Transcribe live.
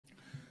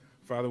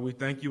Father, we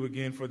thank you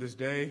again for this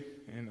day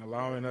and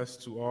allowing us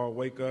to all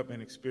wake up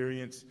and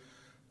experience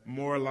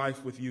more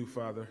life with you,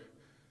 Father.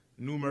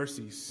 New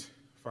mercies,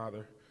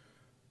 Father.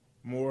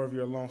 More of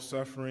your long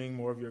suffering,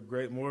 more of your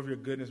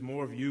goodness,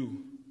 more of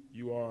you.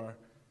 You are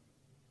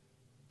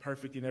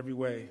perfect in every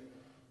way.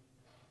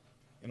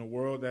 In a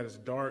world that is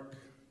dark,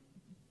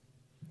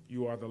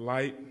 you are the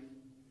light.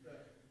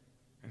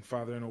 And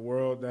Father, in a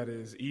world that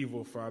is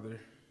evil, Father,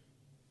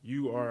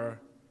 you are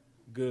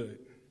good.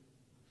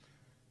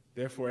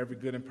 Therefore, every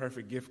good and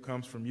perfect gift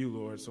comes from you,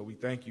 Lord. So we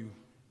thank you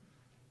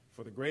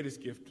for the greatest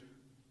gift,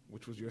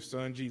 which was your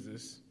Son,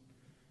 Jesus.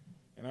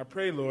 And I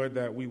pray, Lord,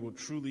 that we will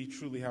truly,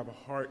 truly have a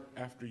heart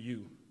after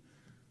you.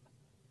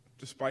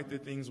 Despite the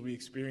things we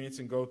experience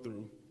and go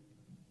through,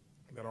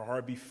 that our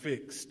heart be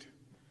fixed,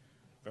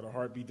 that our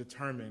heart be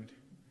determined,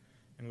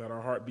 and let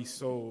our heart be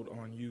sold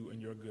on you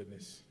and your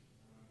goodness.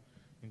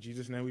 In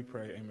Jesus' name we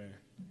pray, amen.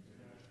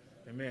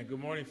 Amen. Good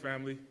morning,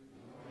 family.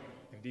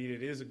 Indeed,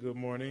 it is a good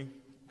morning.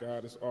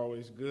 God is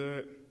always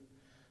good.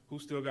 Who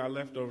still got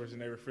leftovers in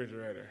their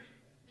refrigerator?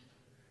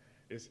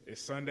 Is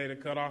Sunday the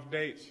cutoff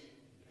date?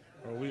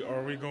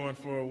 Are we going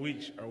for a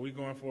week? Are we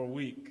going for a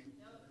week?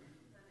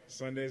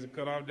 Sunday's the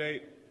cutoff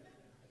date?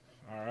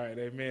 All right,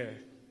 amen.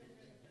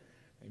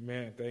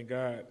 Amen. Thank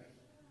God.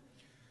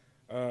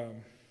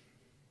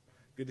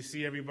 Good to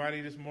see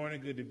everybody this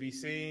morning. Good to be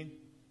seen.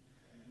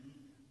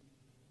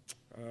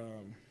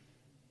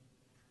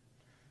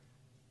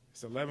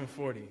 It's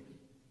 11:40.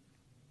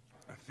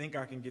 I think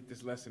I can get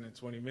this lesson in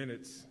 20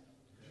 minutes.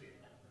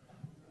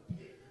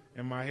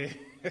 In my head.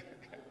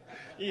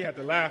 You have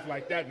to laugh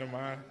like that,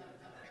 Naman.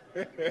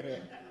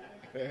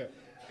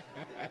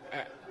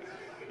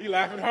 You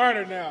laughing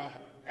harder now.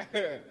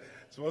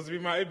 Supposed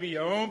to be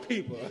your own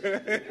people.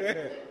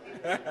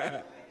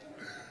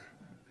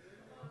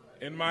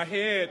 In my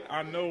head,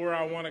 I know where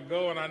I want to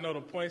go and I know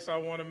the points I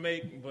want to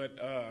make, but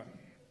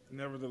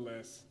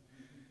nevertheless,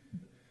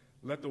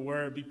 let the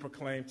word be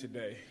proclaimed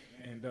today.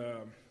 And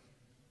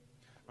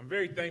I'm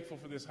very thankful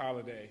for this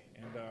holiday,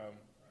 and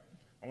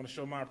I want to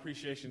show my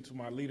appreciation to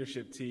my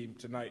leadership team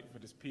tonight for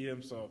this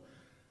PM. So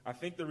I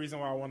think the reason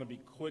why I want to be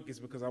quick is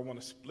because I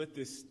want to split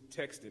this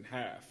text in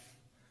half.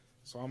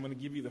 So I'm going to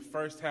give you the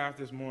first half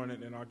this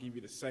morning, and I'll give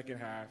you the second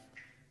half,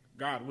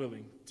 God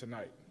willing,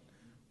 tonight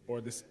or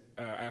this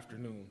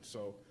afternoon.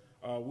 So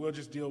we'll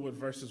just deal with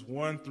verses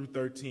 1 through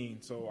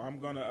 13. So I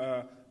want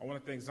to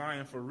thank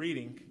Zion for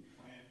reading,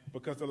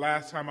 because the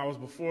last time I was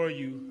before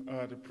you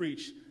to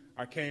preach,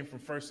 I came from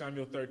 1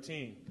 Samuel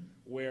 13,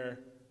 where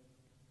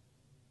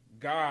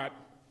God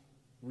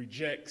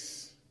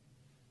rejects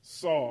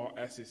Saul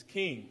as his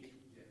king,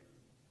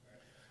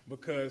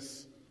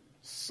 because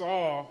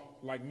Saul,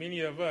 like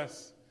many of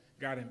us,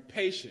 got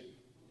impatient,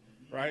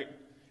 right?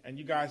 And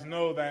you guys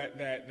know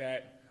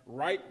that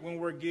right when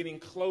we're getting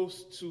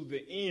close to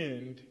the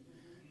end,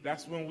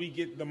 that's when we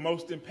get the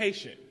most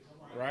impatient,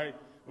 right?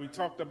 We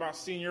talked about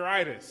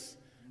senioritis,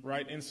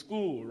 right, in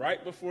school,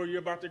 right before you're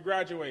about to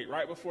graduate,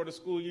 right before the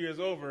school year is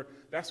over.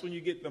 That's when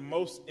you get the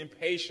most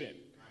impatient,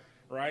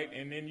 right?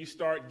 And then you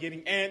start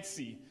getting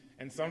antsy,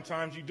 and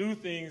sometimes you do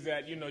things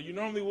that, you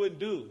normally wouldn't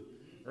do,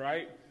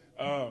 right?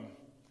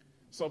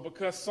 So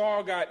because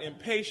Saul got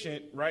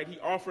impatient, right, he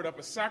offered up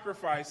a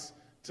sacrifice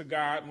to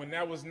God when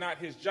that was not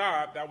his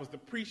job. That was the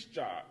priest's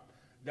job.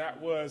 That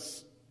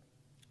was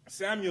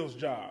Samuel's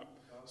job.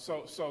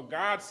 So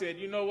God said,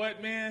 you know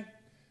what, man?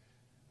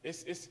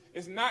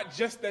 It's not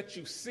just that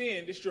you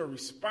sinned, it's your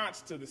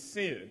response to the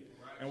sin.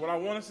 And what I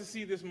want us to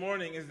see this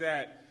morning is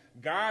that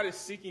God is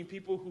seeking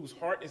people whose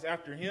heart is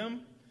after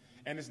him,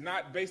 and it's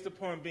not based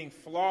upon being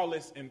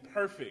flawless and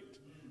perfect,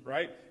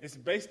 right? It's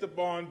based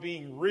upon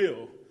being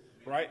real,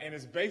 right? And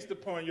it's based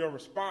upon your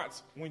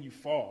response when you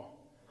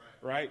fall,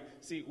 right?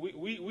 See,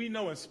 we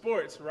know in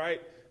sports,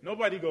 right,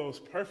 nobody goes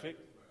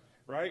perfect,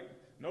 right?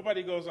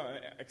 Nobody goes on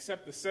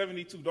except the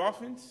 72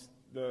 Dolphins,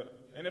 the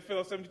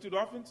NFL 72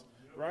 Dolphins,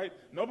 right?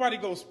 Nobody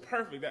goes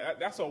perfect.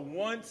 That's a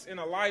once in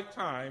a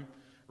lifetime,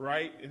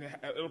 right? And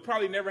it'll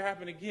probably never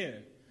happen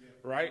again,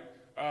 right?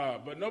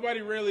 But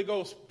nobody really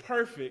goes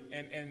perfect.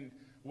 And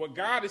what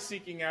God is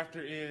seeking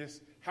after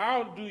is,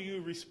 how do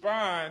you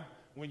respond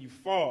when you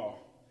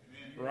fall,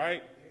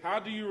 right? How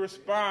do you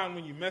respond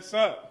when you mess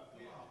up,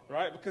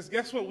 right? Because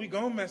guess what? We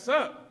gonna mess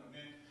up.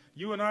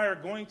 You and I are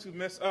going to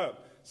mess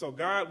up. So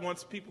God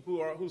wants people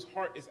whose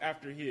heart is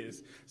after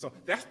his. So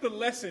that's the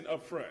lesson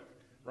up front.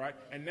 Right?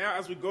 And now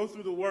as we go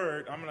through the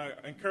word, I'm going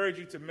to encourage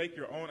you to make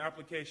your own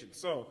application.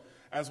 So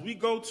as we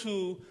go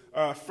to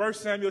 1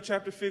 Samuel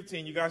chapter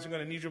 15, you guys are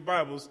going to need your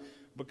Bibles,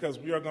 because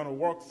we are going to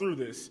walk through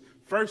this.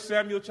 1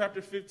 Samuel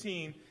chapter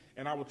 15,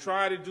 and I will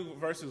try to do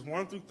verses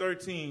 1 through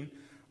 13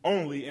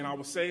 only, and I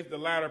will save the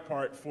latter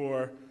part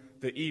for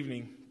the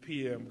evening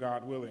PM,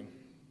 God willing.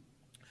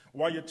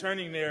 While you're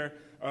turning there,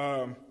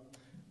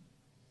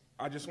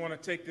 I just want to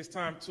take this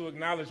time to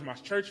acknowledge my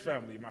church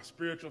family, my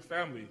spiritual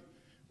family,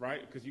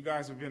 right? Because you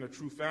guys have been a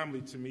true family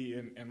to me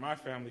and my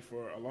family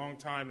for a long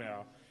time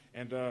now.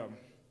 And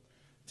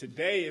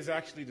today is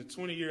actually the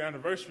 20-year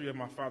anniversary of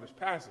my father's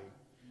passing,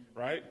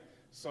 right?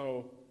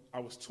 So I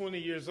was 20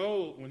 years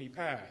old when he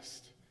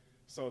passed.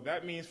 So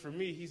that means for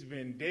me, he's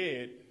been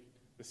dead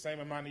the same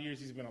amount of years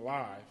he's been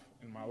alive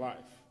in my life.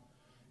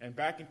 And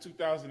back in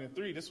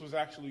 2003, this was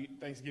actually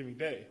Thanksgiving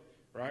Day,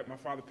 right? My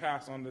father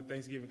passed on the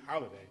Thanksgiving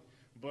holiday.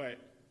 But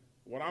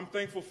what I'm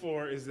thankful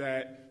for is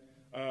that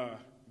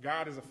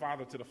God is a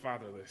father to the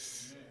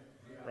fatherless,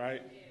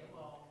 right?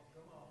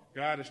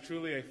 God is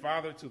truly a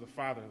father to the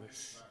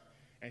fatherless.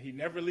 And he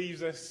never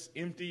leaves us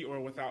empty or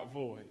without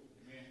void.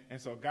 And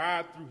so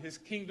God, through his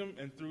kingdom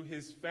and through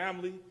his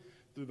family,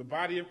 through the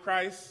body of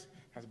Christ,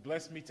 has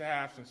blessed me to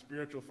have some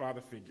spiritual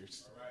father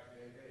figures.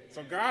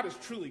 So God is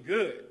truly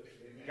good.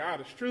 God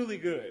is truly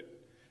good,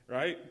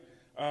 right?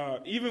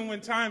 Even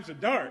when times are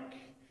dark,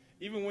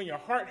 even when your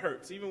heart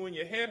hurts, even when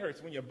your head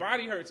hurts, when your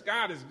body hurts,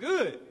 God is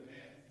good.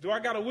 Do I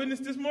got a witness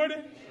this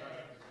morning?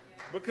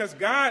 Because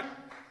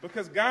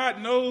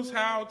God knows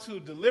how to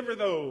deliver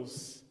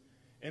those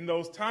in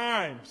those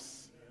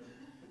times.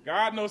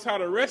 God knows how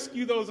to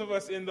rescue those of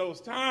us in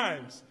those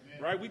times,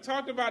 right? We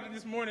talked about it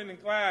this morning in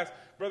class.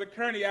 Brother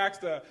Kearney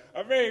asked a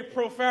very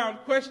profound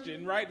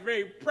question, right?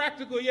 Very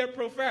practical yet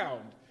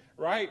profound,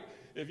 right?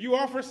 If you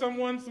offer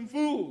someone some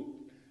food,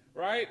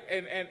 right,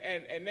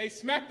 and they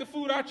smack the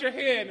food out your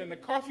hand and the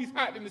coffee's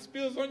hot and it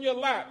spills on your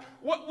lap,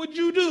 what would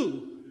you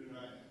do?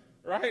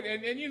 Right?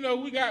 And you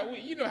know,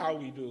 you know how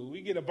we do.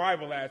 We get a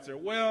Bible answer.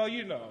 Well,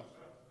 you know,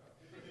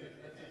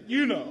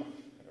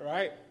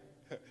 right?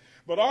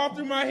 But all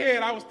through my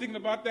head, I was thinking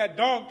about that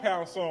Dog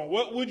Pound song.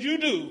 What would you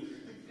do?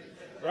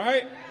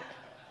 Right?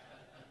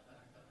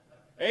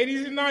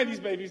 80s and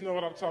 90s babies know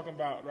what I'm talking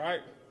about,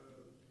 right?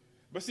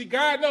 But see,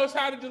 God knows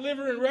how to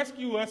deliver and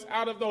rescue us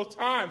out of those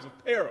times of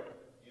peril,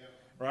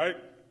 right?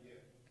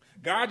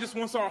 God just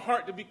wants our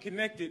heart to be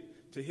connected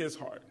to his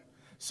heart.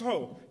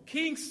 So,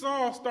 King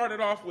Saul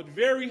started off with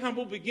very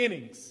humble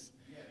beginnings,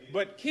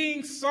 but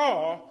King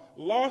Saul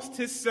lost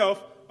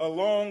himself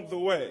along the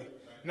way.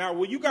 Now,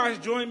 will you guys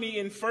join me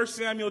in 1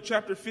 Samuel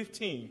chapter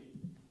 15?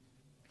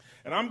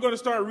 And I'm going to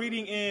start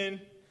reading in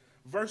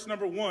verse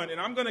number 1, and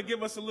I'm going to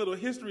give us a little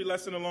history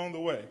lesson along the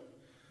way.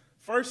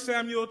 1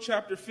 Samuel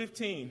chapter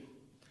 15.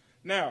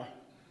 Now,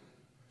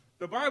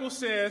 the Bible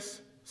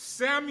says,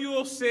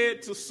 Samuel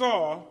said to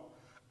Saul,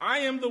 I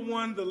am the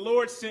one the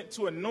Lord sent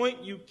to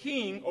anoint you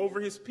king over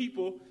his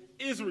people,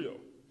 Israel.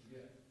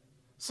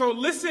 So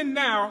listen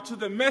now to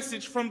the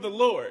message from the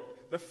Lord.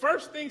 The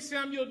first thing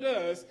Samuel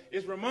does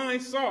is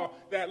remind Saul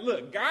that,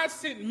 look, God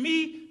sent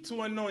me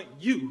to anoint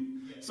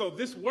you. So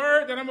this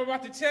word that I'm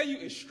about to tell you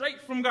is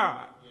straight from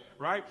God,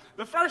 right?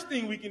 The first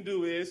thing we can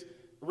do is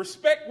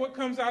respect what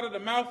comes out of the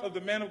mouth of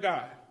the man of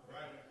God,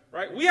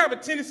 right? We have a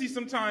tendency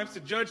sometimes to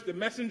judge the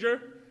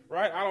messenger,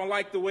 right? I don't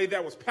like the way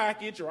that was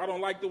packaged, or I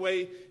don't like the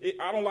way,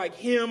 I don't like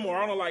him, or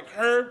I don't like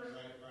her.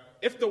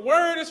 If the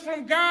word is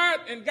from God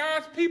and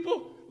God's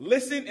people,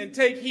 listen and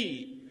take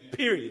heed,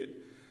 period.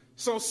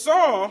 So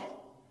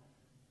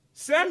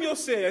Samuel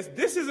says,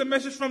 this is a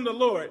message from the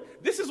Lord.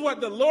 This is what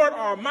the Lord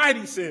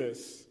Almighty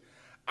says.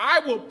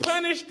 I will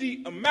punish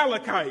the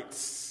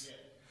Amalekites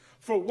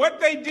for what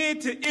they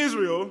did to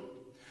Israel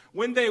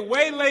when they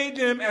waylaid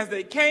them as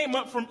they came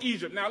up from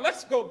Egypt. Now,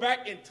 let's go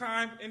back in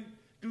time and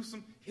do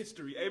some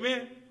history.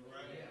 Amen?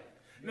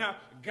 Now,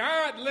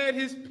 God led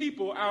his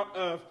people out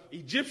of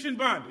Egyptian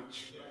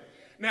bondage.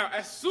 Now,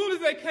 as soon as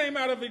they came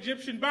out of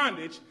Egyptian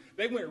bondage,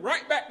 they went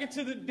right back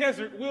into the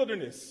desert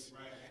wilderness.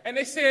 And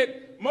they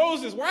said,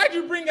 Moses, why'd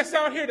you bring us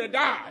out here to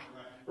die?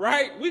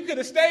 Right? We could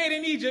have stayed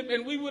in Egypt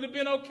and we would have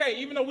been okay,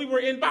 even though we were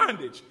in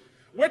bondage.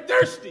 We're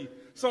thirsty.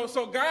 So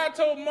God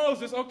told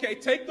Moses, okay,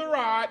 take the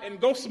rod and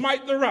go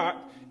smite the rock.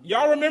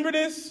 Y'all remember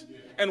this?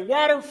 And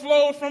water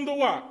flowed from the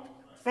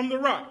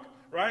rock,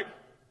 right?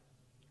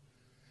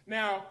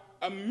 Now,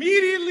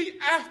 immediately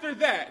after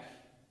that,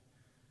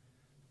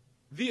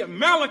 the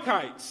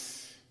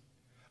Amalekites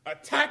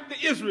attacked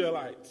the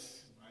Israelites.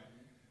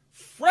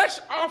 Fresh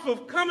off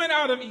of coming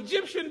out of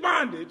Egyptian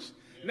bondage,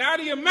 now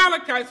the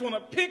Amalekites want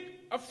to pick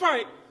a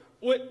fight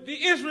with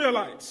the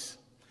Israelites.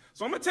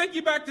 So I'm going to take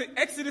you back to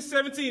Exodus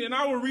 17, and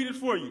I will read it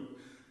for you.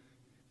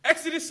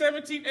 Exodus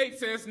 17:8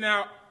 says,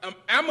 now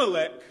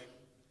Amalek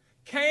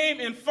came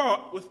and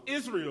fought with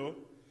Israel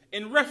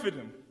in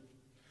Rephidim.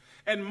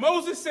 And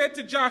Moses said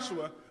to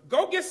Joshua,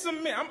 go get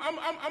some men. I'm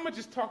going to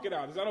just talk it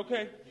out. Is that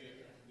okay?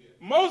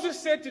 Moses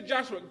said to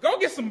Joshua, go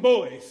get some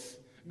boys.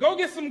 Go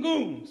get some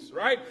goons,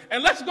 right?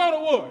 And let's go to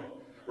war,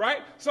 right?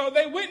 So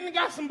they went and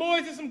got some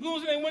boys and some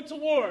goons, and they went to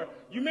war.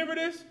 You remember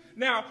this?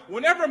 Now,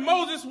 whenever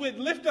Moses would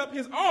lift up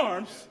his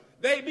arms,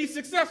 they'd be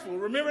successful.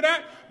 Remember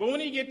that? But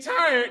when he get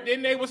tired,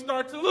 then they would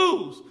start to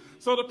lose.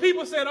 So the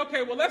people said,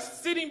 okay, well,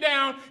 let's sit him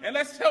down and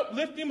let's help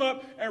lift him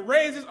up and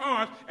raise his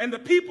arms. And the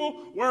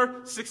people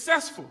were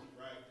successful.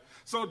 Right.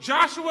 So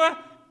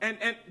Joshua and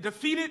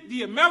defeated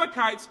the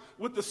Amalekites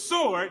with the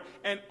sword.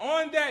 And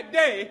on that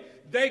day,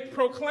 they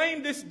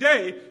proclaimed this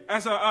day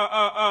as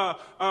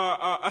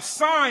a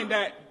sign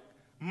that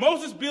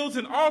Moses builds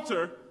an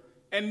altar,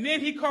 and then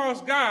he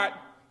calls God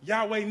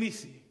Yahweh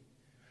Nisi,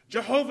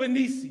 Jehovah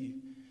Nisi,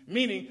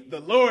 meaning the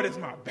Lord is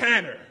my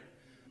banner.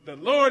 The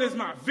Lord is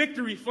my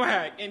victory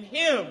flag. In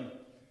him,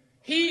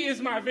 he is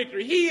my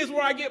victory. He is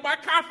where I get my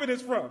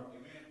confidence from.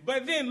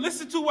 But then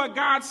listen to what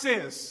God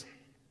says.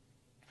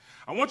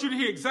 I want you to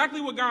hear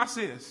exactly what God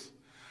says.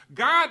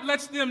 God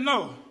lets them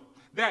know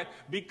that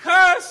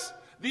because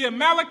the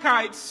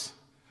Amalekites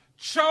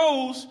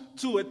chose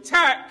to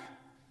attack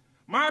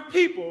my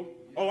people,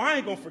 oh, I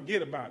ain't going to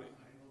forget about it.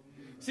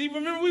 See,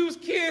 remember we was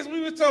kids, we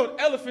was told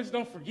elephants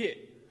don't forget.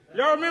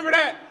 Y'all remember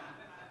that?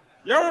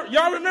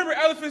 Y'all remember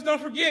elephants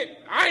don't forget?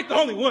 I ain't the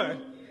only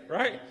one,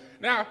 right?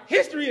 Now,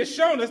 history has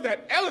shown us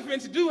that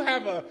elephants do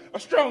have a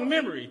strong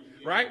memory,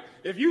 right?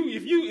 If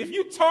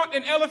you taught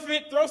an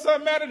elephant, throw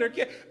something at it, or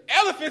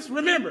elephants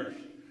remember,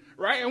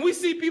 right? And we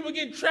see people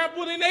getting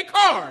trampled in their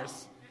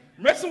cars,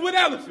 messing with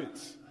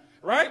elephants,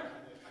 right?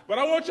 But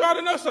I want y'all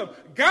to know something.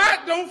 God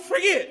don't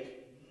forget.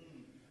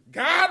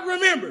 God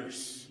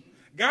remembers.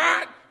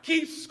 God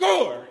keeps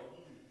score.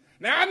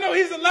 Now, I know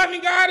he's a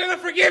loving God and a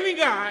forgiving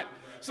God.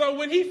 So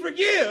when he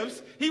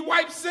forgives, he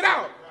wipes it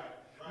out.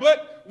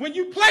 But when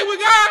you play with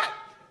God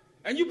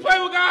and you play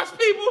with God's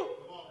people,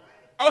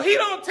 oh, he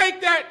don't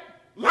take that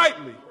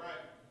lightly.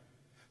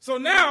 So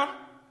now,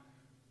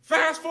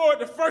 fast forward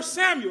to 1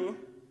 Samuel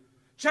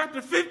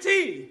chapter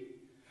 15.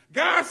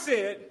 God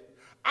said,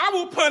 I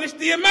will punish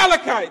the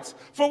Amalekites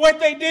for what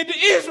they did to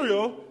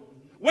Israel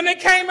when they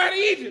came out of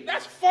Egypt.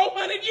 That's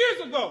 400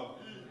 years ago.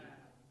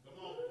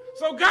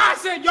 So God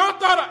said, they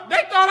thought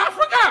I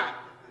forgot.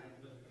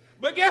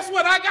 But guess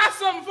what? I got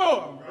something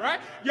for them, right?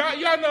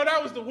 Y'all know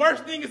that was the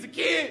worst thing as a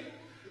kid.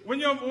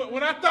 When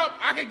I thought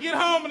I could get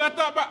home and I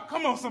thought about,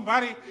 come on,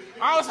 somebody.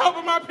 I was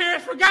hoping my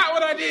parents forgot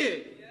what I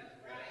did.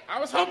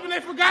 I was hoping they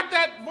forgot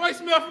that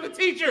voicemail from the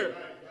teacher.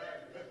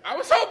 I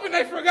was hoping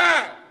they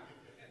forgot.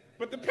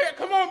 But the parent,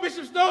 come on,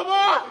 Bishop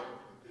Stovall.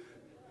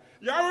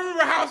 Y'all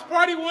remember House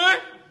Party 1?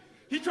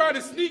 He tried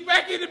to sneak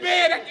back into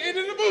bed at the end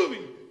of the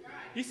movie.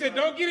 He said,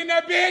 don't get in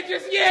that bed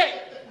just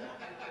yet.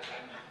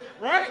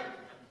 Right?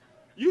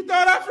 You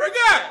thought I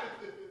forgot.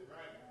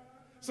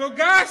 So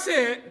God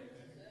said,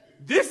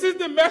 this is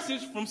the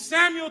message from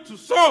Samuel to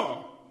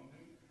Saul.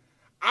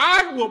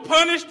 I will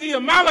punish the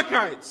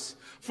Amalekites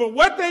for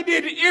what they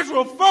did to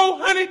Israel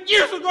 400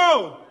 years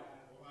ago.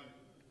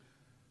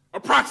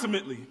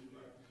 Approximately.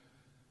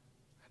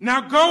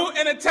 Now go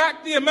and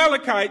attack the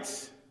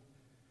Amalekites.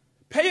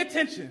 Pay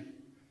attention.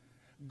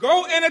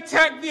 Go and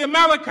attack the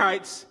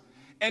Amalekites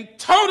and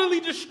totally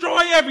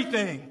destroy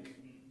everything.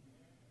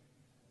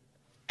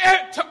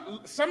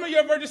 Some of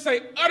your versions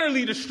say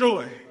utterly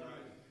destroy.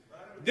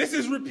 This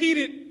is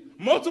repeated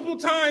multiple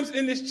times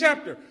in this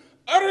chapter.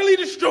 Utterly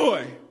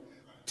destroy.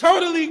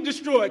 Totally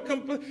destroy.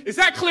 Is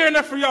that clear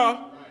enough for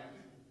y'all?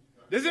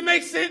 Does it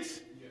make sense?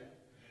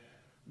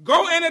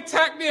 Go and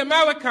attack the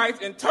Amalekites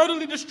and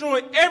totally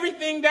destroy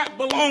everything that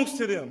belongs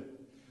to them.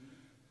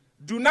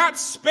 Do not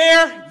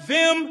spare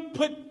them.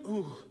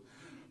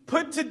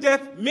 Put to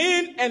death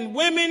men and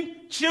women,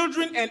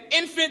 children and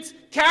infants,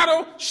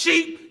 cattle,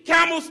 sheep,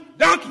 camels,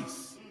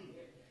 donkeys.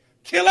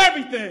 Kill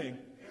everything.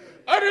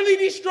 Utterly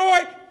destroy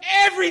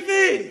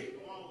everything.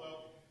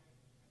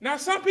 Now,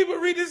 some people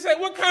read this and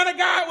say, what kind of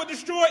God would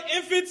destroy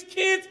infants,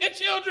 kids, and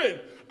children?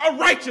 A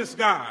righteous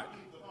God.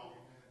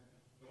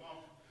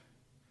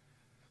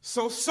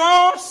 So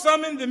Saul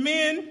summoned the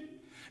men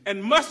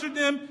and mustered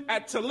them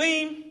at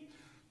Telaim,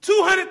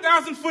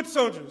 200,000 foot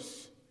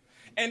soldiers,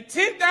 and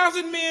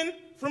 10,000 men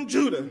from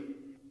Judah.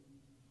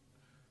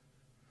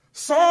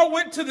 Saul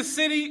went to the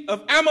city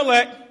of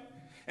Amalek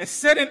and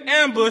set an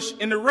ambush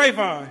in the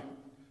Ravine.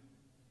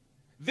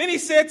 Then he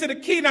said to the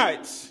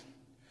Kenites,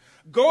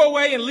 go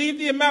away and leave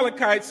the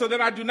Amalekites so that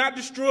I do not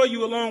destroy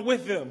you along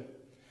with them.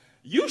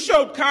 You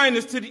showed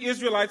kindness to the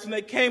Israelites when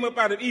they came up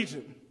out of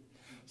Egypt.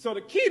 So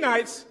the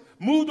Kenites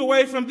moved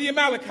away from the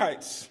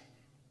Amalekites.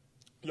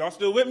 Y'all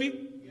still with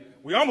me?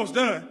 We almost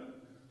done.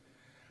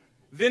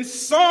 Then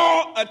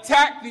Saul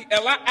attacked the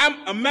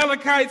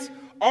Amalekites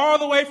all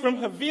the way from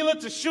Havilah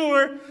to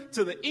Shur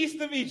to the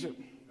east of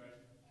Egypt.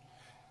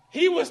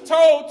 He was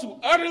told to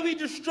utterly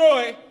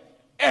destroy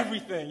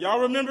everything.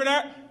 Y'all remember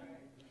that?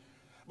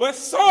 But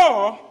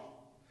Saul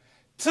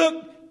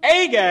took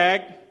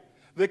Agag,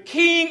 the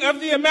king of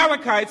the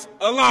Amalekites,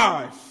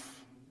 alive.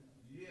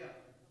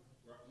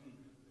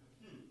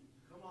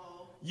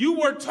 You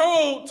were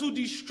told to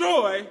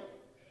destroy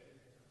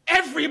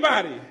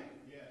everybody,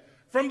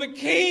 from the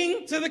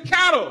king to the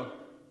cattle.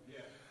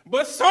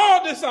 But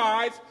Saul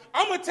decides,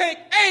 I'm going to take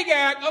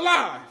Agag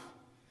alive.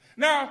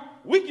 Now,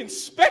 we can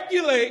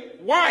speculate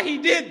why he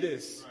did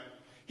this.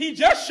 He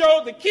just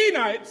showed the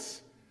Kenites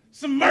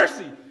some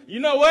mercy. You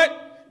know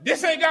what?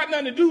 This ain't got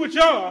nothing to do with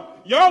y'all.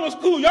 Y'all was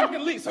cool. Y'all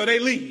can leave. So they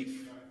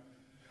leave.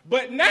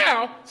 But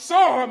now,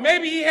 Saul,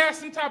 maybe he has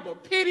some type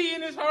of pity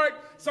in his heart,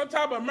 some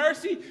type of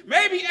mercy.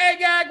 Maybe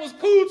Agag was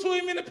cool to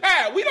him in the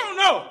past. We don't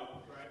know.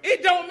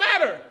 It don't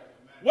matter.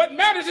 What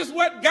matters is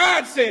what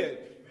God said.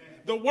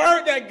 The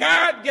word that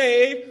God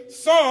gave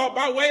Saul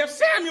by way of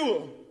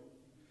Samuel.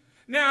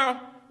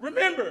 Now,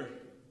 remember,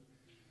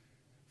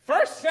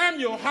 1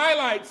 Samuel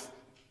highlights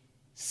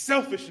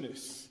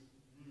selfishness.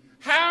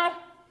 How?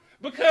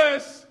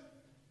 Because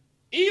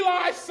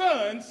Eli's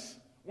sons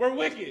were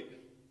wicked.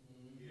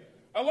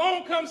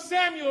 Along comes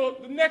Samuel,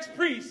 the next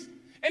priest,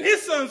 and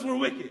his sons were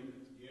wicked.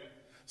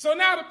 So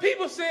now the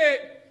people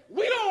said,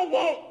 we don't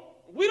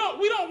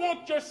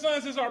want your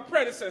sons as our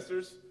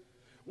predecessors.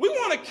 We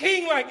want a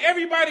king like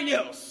everybody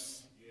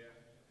else.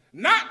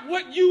 Not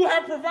what you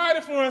have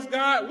provided for us,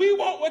 God. We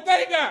want what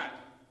they got.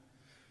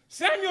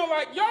 Samuel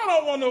like, y'all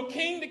don't want no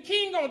king. The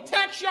king gonna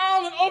tax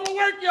y'all and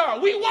overwork y'all.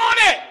 We want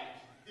it.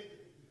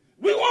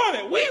 We want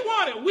it. We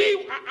want it.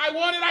 I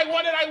want it. I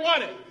want it. I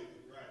want it.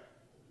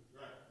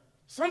 Right.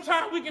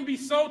 Sometimes we can be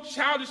so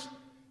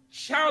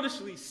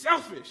childishly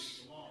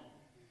selfish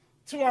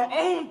to our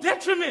own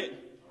detriment.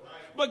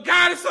 But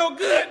God is so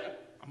good,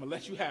 I'm going to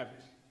let you have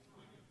it.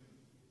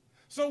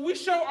 So we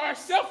show our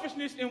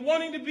selfishness in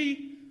wanting to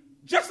be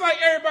just like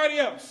everybody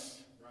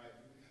else.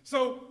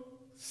 So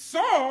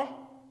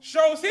Saul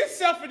shows his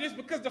selfishness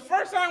because the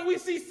first time we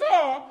see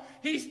Saul,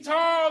 he's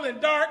tall and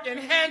dark and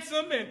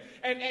handsome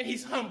and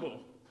he's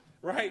humble,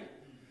 right?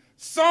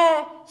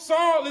 Saul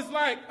is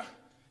like,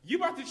 you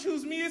about to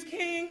choose me as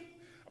king?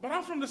 But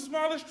I'm from the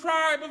smallest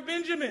tribe of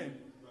Benjamin,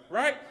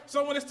 right?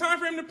 So when it's time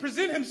for him to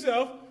present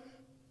himself,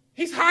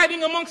 he's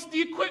hiding amongst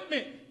the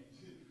equipment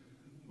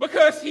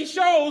because he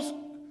shows,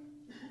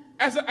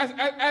 as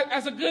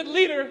a good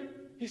leader,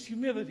 his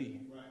humility.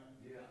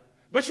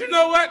 But you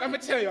know what? I'm going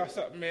to tell y'all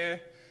something, man.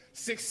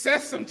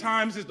 Success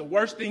sometimes is the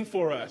worst thing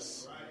for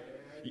us.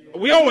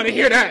 We don't want to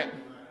hear that.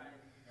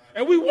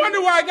 And we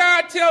wonder why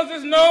God tells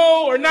us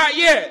no or not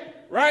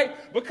yet,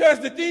 right? Because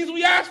the things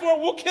we ask for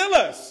will kill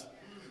us.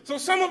 So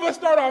some of us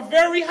start off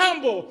very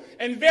humble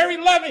and very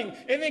loving,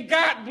 and then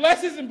God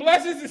blesses and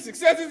blesses and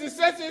successes and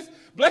successes,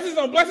 blessings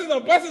on blessings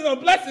on blessings on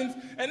blessings,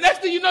 and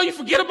next thing you know, you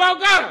forget about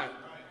God.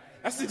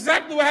 That's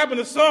exactly what happened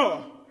to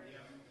Saul.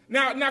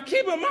 Now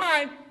keep in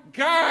mind,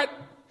 God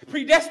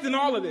predestined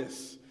all of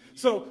this.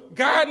 So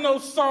God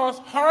knows Saul's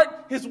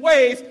heart, his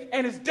ways,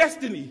 and his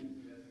destiny.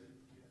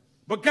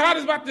 But God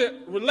is about to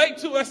relate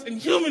to us in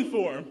human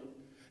form,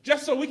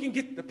 just so we can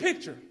get the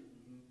picture.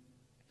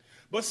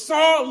 But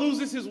Saul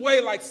loses his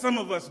way like some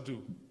of us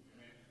do.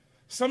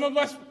 Some of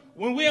us,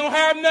 when we don't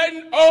have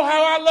nothing, oh,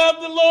 how I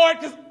love the Lord,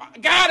 because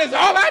God is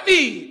all I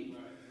need.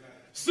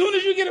 Soon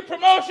as you get a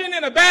promotion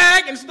and a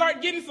bag and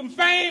start getting some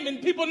fame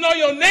and people know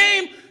your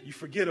name, you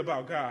forget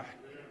about God.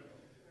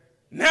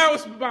 Now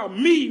it's about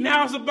me.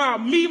 Now it's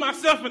about me,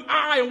 myself, and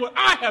I, and what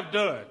I have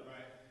done.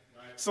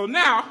 So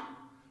now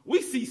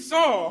we see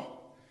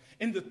Saul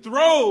in the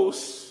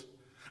throes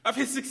of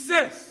his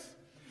success.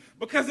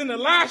 Because in the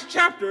last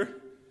chapter,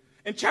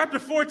 in chapter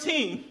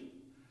 14,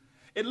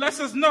 it lets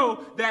us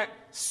know that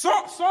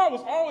Saul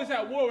was always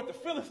at war with the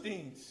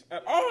Philistines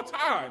at all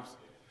times.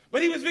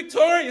 But he was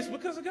victorious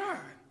because of God.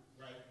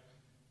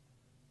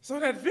 So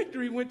that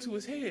victory went to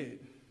his head.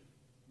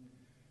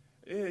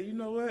 Yeah, you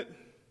know what?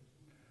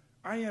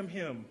 I am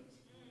him.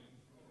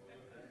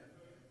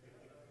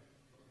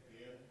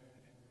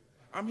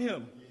 I'm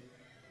him.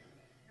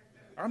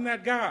 I'm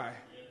that guy.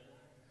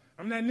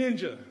 I'm that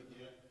ninja.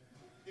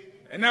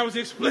 And that was the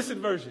explicit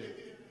version.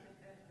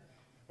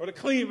 Or the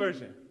clean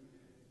version.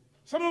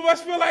 Some of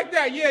us feel like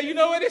that. Yeah, you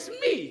know what? It's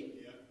me.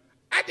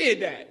 I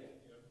did that.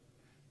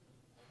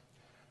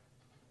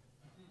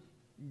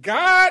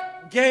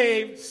 God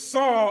gave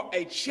Saul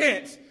a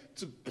chance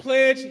to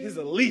pledge his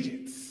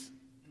allegiance,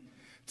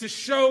 to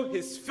show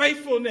his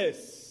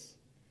faithfulness.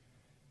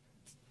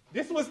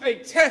 This was a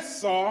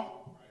test,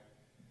 Saul.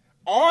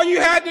 All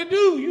you had to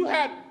do, you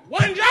had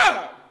one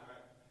job.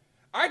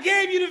 I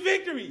gave you the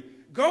victory.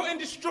 Go and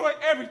destroy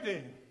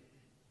everything.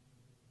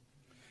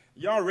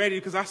 Y'all ready?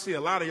 Because I see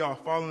a lot of y'all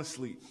falling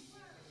asleep.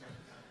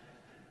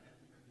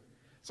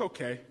 It's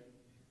okay.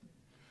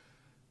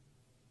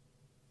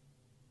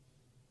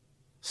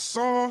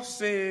 Saul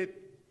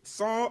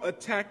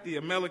attacked the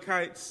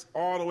Amalekites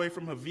all the way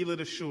from Havilah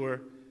to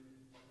Shur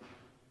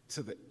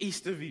to the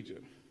east of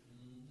Egypt.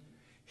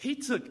 He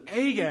took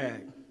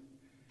Agag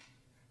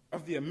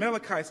of the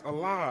Amalekites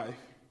alive,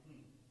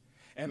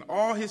 and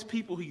all his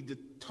people he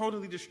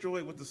totally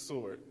destroyed with the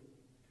sword.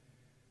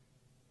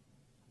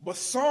 But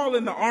Saul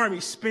and the army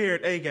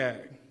spared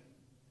Agag.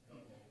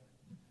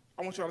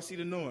 I want y'all to see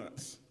the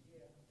nuance.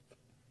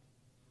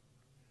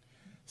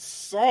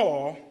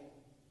 Saul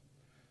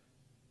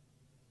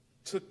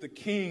took the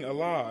king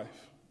alive.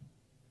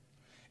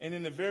 And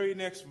in the very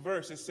next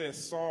verse, it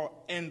says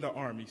Saul and the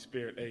army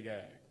spared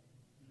Agag.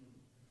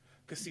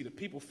 Because, see, the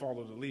people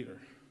follow the leader.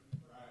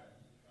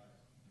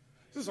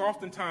 This is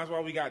oftentimes why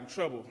we got in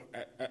trouble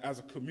as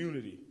a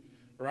community,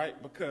 right?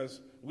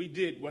 Because we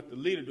did what the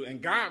leader did,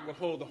 and God would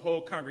hold the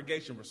whole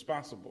congregation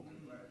responsible.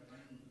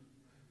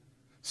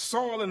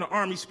 Saul and the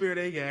army spared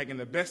Agag and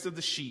the best of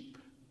the sheep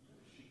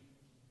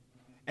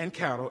and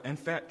cattle and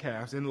fat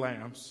calves and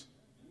lambs.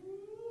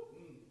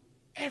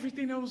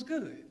 Everything that was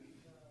good.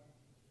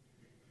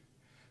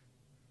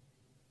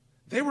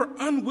 They were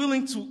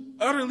unwilling to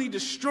utterly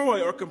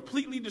destroy or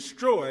completely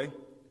destroy,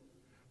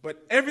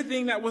 but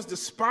everything that was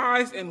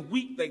despised and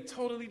weak, they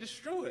totally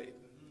destroyed.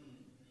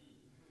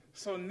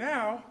 So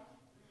now,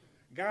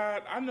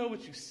 God, I know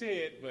what you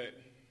said, but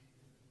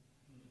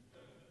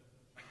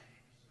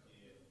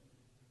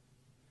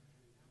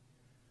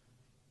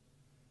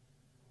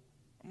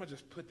going to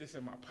just put this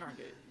in my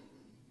pocket.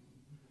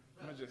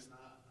 I'm going to just,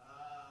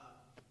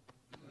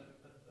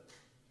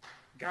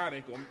 God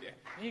ain't going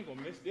to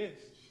miss this.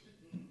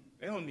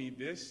 They don't need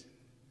this.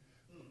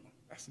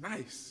 That's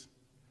nice.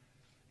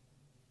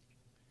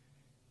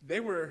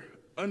 They were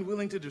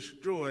unwilling to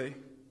destroy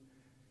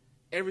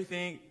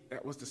everything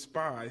that was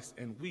despised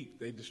and weak.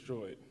 They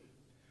destroyed.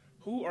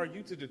 Who are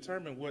you to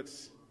determine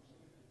what's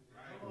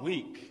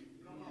weak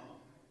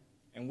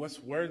and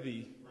what's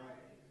worthy?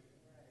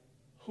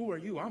 Who are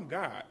you? I'm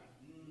God.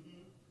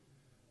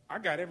 I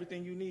got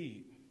everything you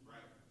need.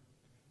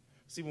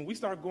 See, when we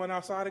start going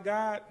outside of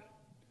God,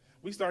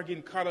 we start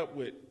getting caught up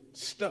with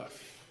stuff.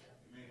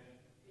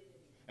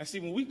 And see,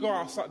 when we go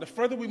outside, the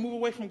further we move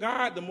away from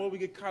God, the more we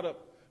get caught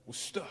up with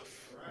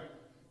stuff.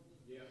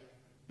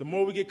 The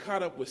more we get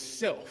caught up with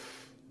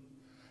self.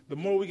 The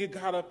more we get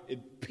caught up in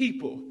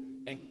people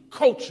and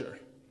culture.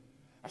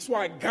 That's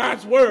why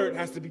God's word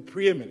has to be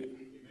preeminent.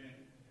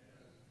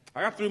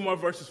 I got 3 more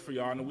verses for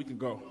y'all, and then we can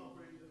go.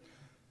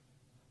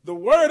 The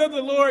word of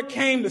the Lord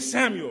came to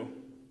Samuel.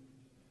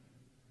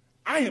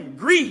 I am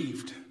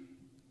grieved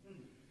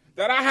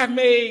that I have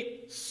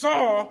made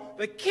Saul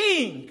the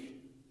king.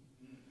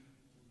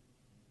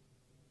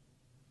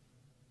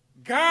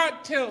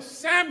 God tells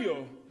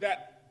Samuel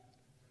that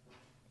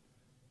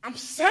I'm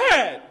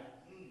sad.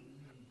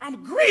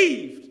 I'm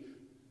grieved.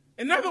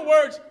 In other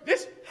words,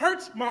 this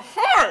hurts my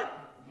heart.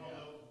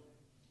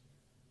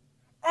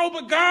 Oh,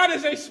 but God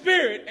is a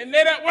spirit, and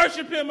they that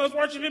worship him must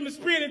worship him in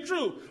spirit and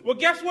truth. Well,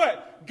 guess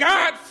what?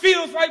 God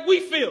feels like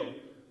we feel.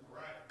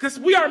 Because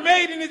we are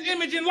made in his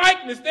image and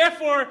likeness.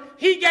 Therefore,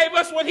 he gave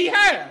us what he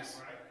has.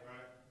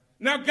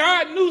 Now,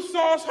 God knew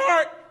Saul's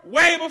heart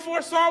way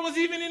before Saul was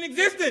even in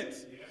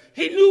existence.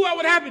 He knew what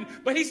would happen,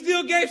 but he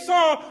still gave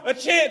Saul a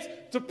chance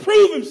to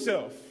prove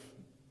himself.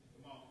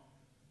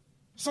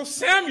 So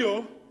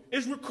Samuel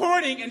is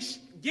recording and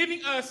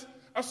giving us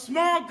a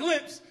small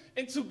glimpse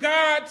into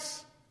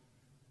God's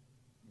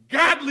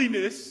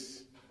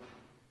godliness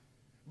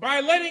by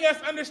letting us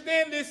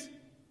understand this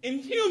in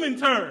human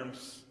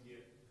terms.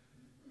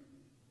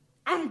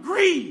 I'm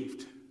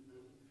grieved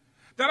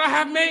that I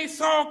have made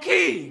Saul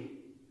king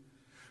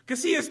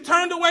because he has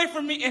turned away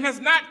from me and has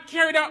not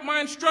carried out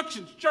my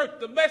instructions. Church,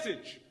 the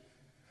message.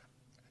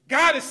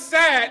 God is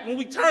sad when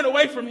we turn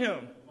away from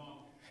him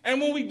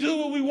and when we do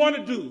what we want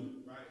to do.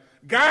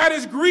 God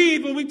is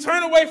grieved when we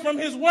turn away from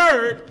his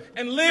word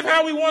and live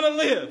how we want to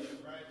live.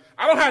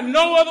 I don't have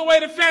no other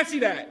way to fancy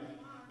that.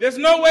 There's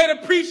no way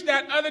to preach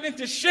that other than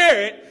to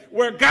share it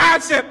where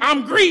God said,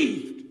 I'm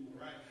grieved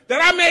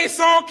that I made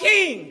Saul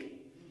king.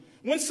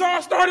 When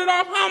Saul started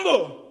off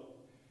humble,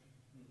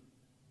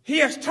 he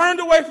has turned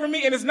away from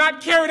me and has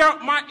not carried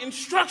out my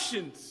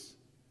instructions.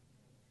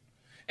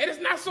 And it's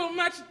not so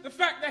much the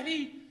fact that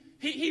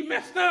he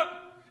messed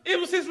up. It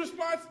was his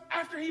response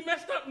after he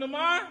messed up,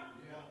 Naaman.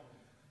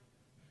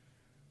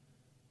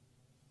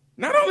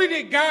 Not only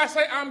did God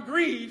say, I'm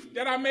grieved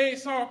that I made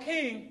Saul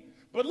king,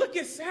 but look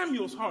at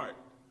Samuel's heart.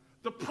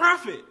 The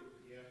prophet.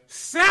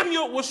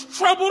 Samuel was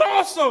troubled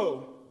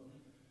also.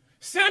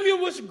 Samuel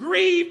was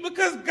grieved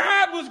because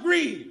God was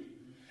grieved.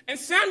 And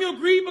Samuel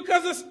grieved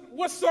because of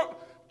what's so...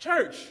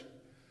 Church,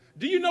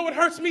 do you know what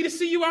hurts me to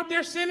see you out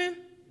there sinning?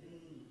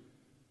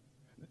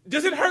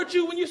 Does it hurt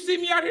you when you see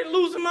me out here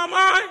losing my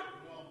mind?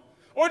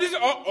 Or does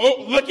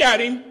it, look at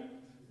him.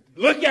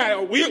 Look at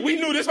him. We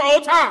knew this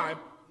whole time.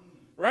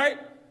 Right?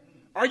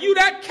 Are you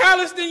that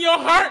calloused in your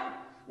heart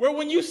where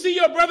when you see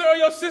your brother or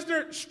your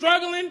sister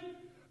struggling,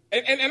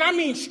 and I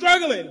mean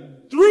struggling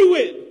through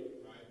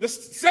it,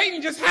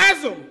 Satan just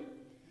has them.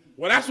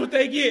 Well, that's what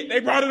they get. They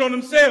brought it on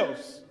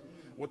themselves.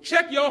 Well,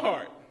 check your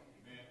heart.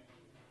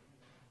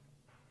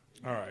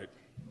 All right.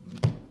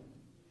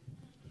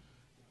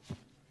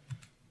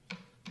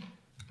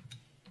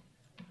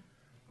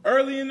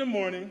 Early in the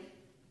morning,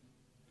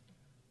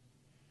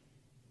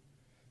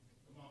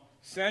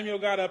 Samuel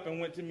got up and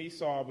went to meet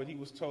Saul, but he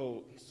was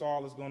told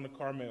Saul is going to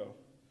Carmel.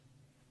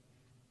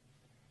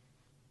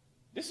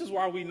 This is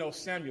why we know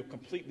Samuel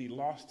completely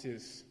lost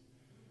his,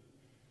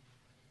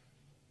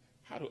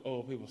 how do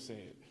old people say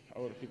it?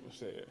 Older people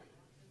say it.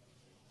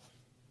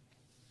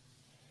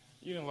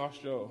 You done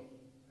lost your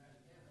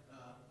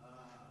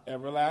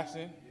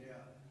everlasting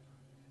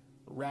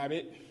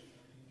rabbit.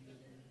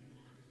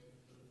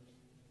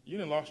 You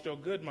done lost your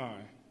good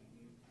mind.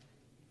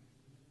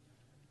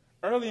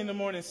 Early in the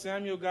morning,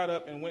 Samuel got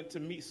up and went to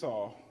meet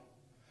Saul,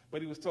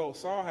 but he was told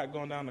Saul had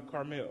gone down to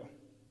Carmel.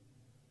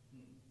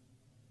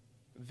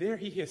 There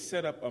he has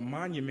set up a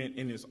monument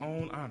in his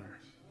own honor.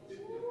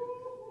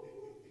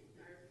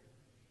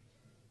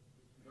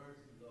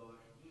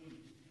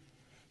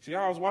 See,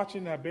 I was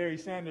watching that Barry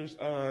Sanders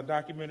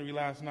documentary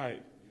last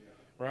night,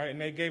 right? And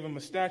they gave him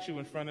a statue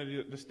in front of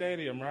the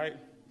stadium, right?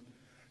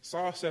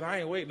 Saul said, I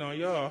ain't waiting on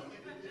y'all.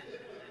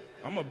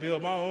 I'm going to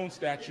build my own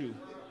statue.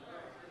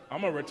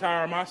 I'm going to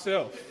retire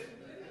myself.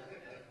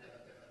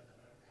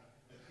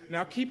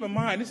 Now, keep in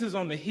mind, this is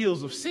on the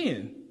heels of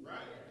sin.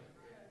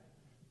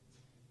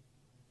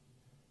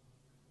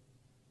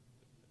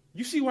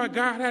 You see why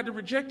God had to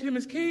reject him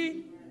as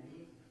king?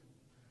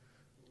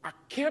 I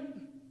kept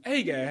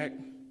Agag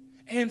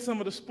and some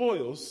of the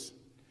spoils.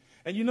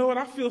 And you know what?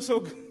 I feel so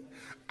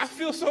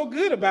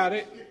good about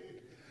it.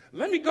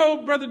 Let me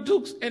go, Brother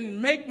Dukes,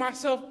 and make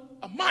myself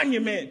a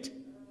monument.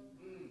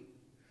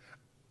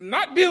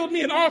 Not build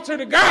me an altar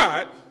to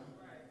God.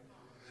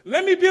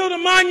 Let me build a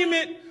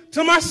monument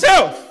to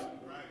myself.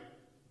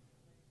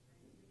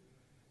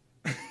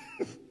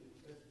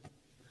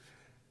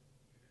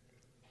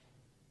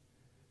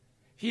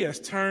 He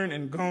has turned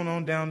and gone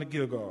on down to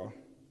Gilgal.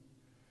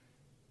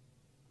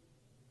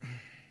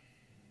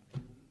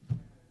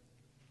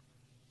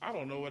 I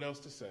don't know what else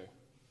to say.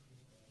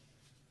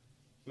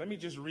 Let me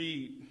just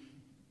read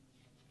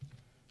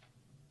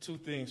 2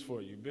 things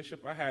for you.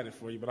 Bishop, I had it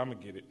for you, but I'm going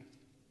to get it.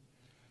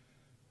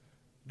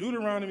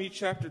 Deuteronomy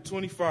chapter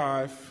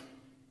 25,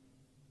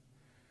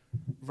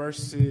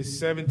 verses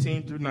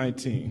 17 through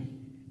 19.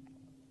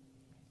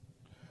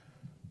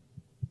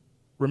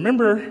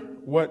 Remember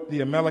what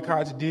the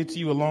Amalekites did to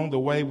you along the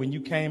way when you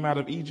came out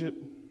of Egypt?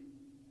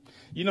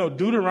 You know,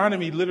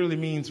 Deuteronomy literally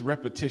means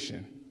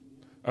repetition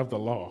of the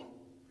law.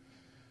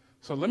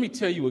 So let me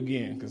tell you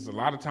again, because a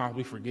lot of times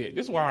we forget.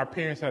 This is why our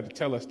parents had to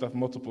tell us stuff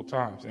multiple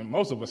times, and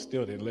most of us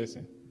still didn't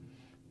listen.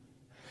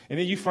 And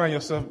then you find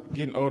yourself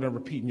getting older and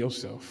repeating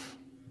yourself.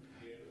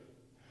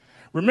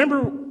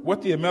 Remember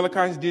what the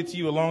Amalekites did to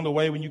you along the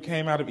way when you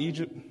came out of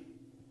Egypt?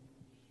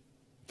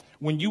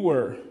 When you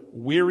were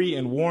weary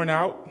and worn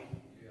out?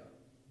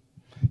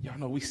 Y'all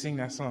know we sing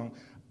that song.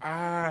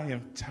 I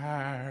am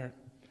tired,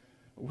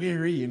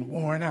 weary, and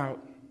worn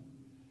out.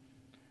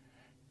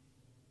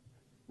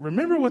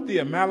 Remember what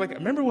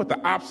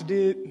the ops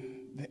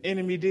did, the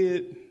enemy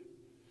did,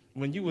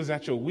 when you was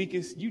at your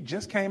weakest? You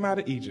just came out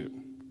of Egypt.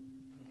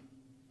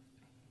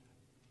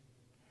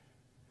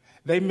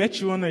 They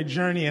met you on their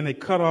journey and they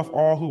cut off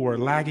all who were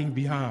lagging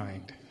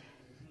behind.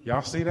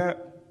 Y'all see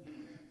that?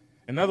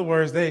 In other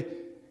words, they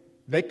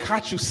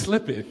caught you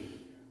slipping.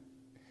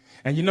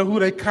 And you know who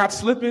they caught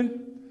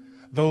slipping?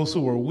 Those who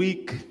were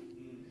weak,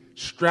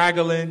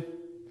 straggling,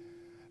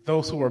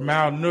 those who were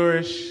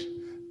malnourished,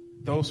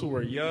 those who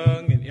were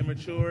young and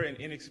immature and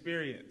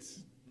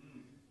inexperienced.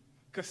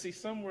 Because see,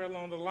 somewhere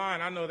along the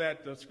line, I know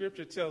that the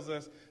scripture tells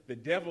us the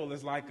devil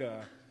is like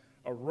a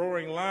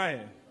roaring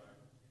lion,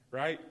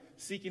 right?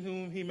 Seeking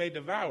whom he may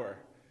devour.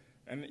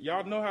 And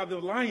y'all know how the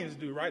lions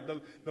do, right?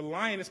 The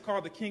lion is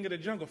called the king of the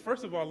jungle.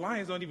 First of all,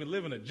 lions don't even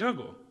live in a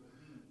jungle,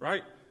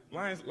 right?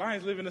 Lions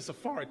live in a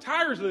safari.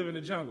 Tigers live in the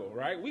jungle,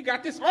 right? We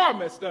got this all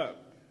messed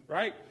up,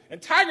 right?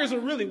 And tigers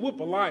will really whoop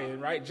a lion,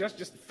 right?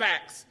 Just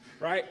facts,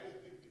 right?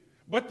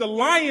 But the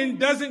lion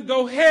doesn't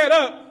go head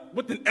up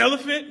with an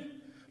elephant.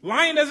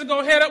 Lion doesn't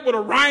go head up with a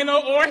rhino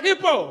or a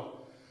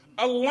hippo.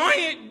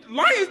 Lion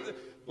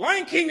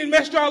King done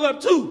messed y'all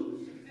up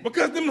too,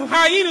 because them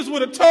hyenas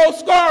would have towed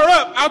Scar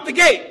up out the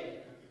gate.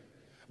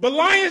 But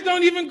lions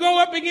don't even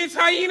go up against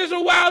hyenas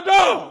or wild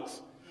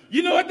dogs.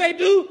 You know what they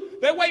do?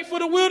 They wait for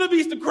the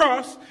wildebeest to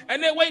cross,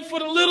 and they wait for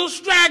the little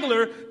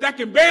straggler that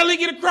can barely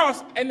get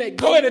across, and they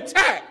go and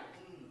attack.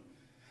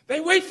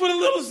 They wait for the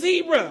little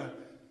zebra.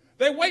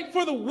 They wait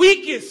for the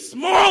weakest,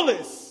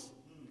 smallest,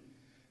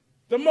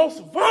 the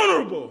most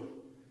vulnerable.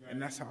 And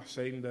that's how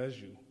Satan does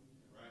you.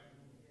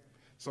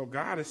 So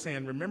God is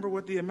saying, remember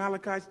what the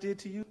Amalekites did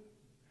to you?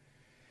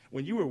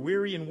 When you were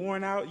weary and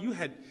worn out, you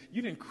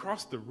didn't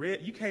cross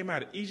you came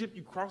out of Egypt,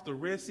 you crossed the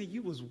Red Sea,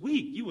 you was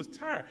weak, you was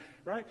tired,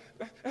 right?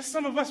 That's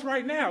some of us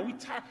right now. We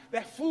tired.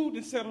 That food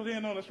is settled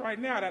in on us right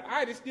now. That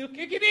itis still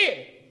kicking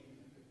in.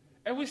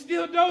 And we're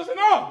still dozing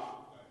off.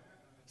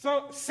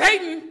 So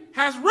Satan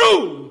has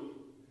ruled.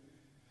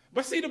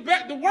 But see,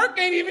 the work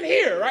ain't even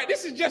here, right?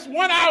 This is just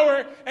 1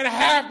 hour and a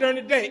half during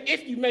the day,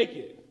 if you make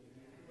it.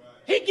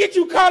 He gets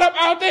you caught up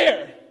out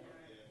there.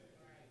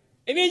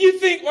 And then you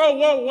think,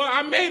 well,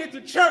 I made it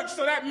to church,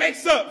 so that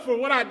makes up for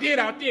what I did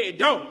out there. It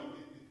don't.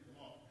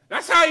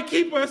 That's how he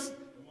keep us.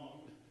 I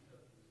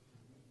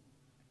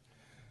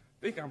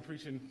think I'm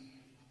preaching to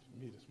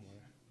me this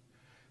morning.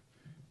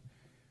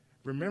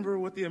 Remember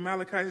what the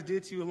Amalekites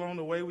did to you along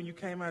the way when you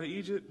came out of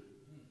Egypt?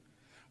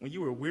 When you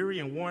were weary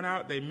and worn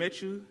out, they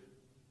met you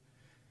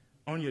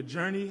on your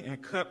journey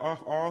and cut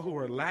off all who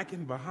were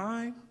lacking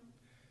behind?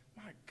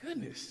 My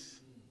goodness.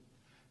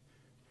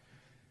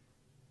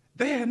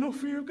 They had no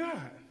fear of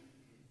God.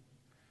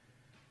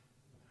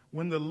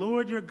 When the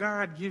Lord your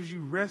God gives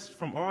you rest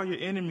from all your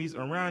enemies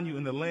around you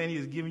in the land he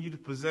has given you to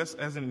possess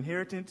as an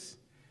inheritance,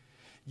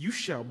 you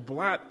shall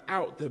blot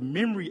out the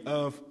memory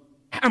of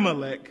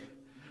Amalek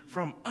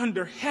from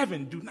under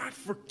heaven. Do not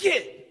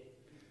forget.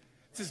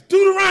 This is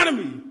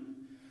Deuteronomy.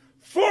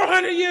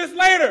 400 years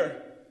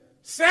later,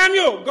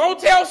 Samuel, go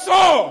tell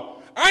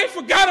Saul, I ain't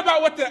forgot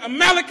about what the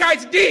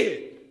Amalekites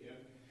did.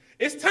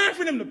 It's time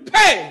for them to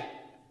pay.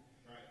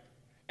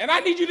 And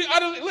I need you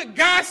to look,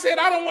 God said,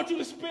 I don't want you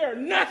to spare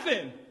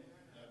nothing.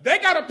 They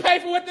got to pay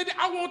for what they did.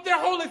 I want their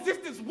whole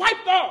existence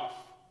wiped off.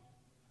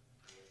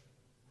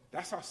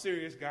 That's how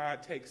serious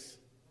God takes.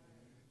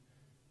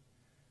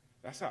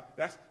 That's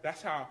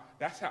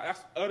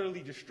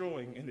utterly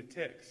destroying in the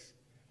text.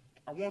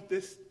 I want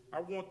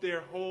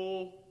their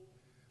whole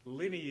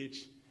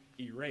lineage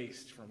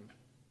erased from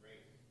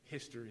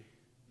history.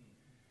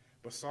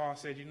 But Saul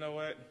said, you know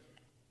what?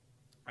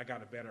 I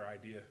got a better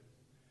idea.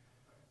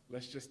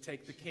 Let's just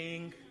take the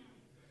king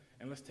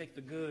and let's take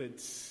the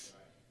goods.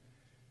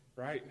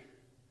 Right?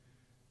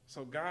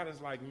 So God is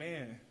like,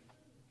 man,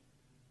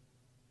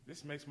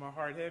 this makes my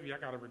heart heavy. I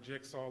got to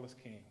reject Saul as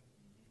king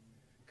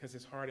because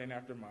his heart ain't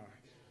after mine.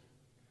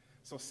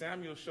 So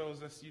Samuel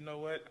shows us, you know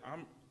what?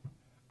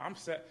 I'm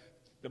sad.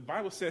 The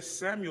Bible says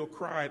Samuel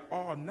cried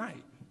all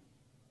night.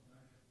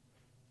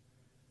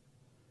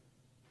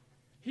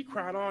 He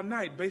cried all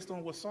night based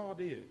on what Saul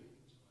did.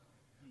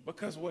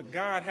 Because what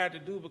God had to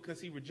do, because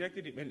he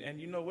rejected him.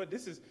 And you know what?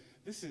 This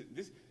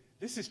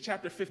is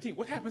chapter 15.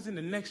 What happens in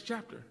the next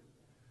chapter?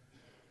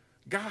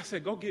 God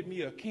said, go get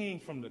me a king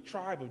from the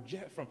tribe of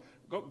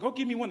go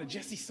get me one of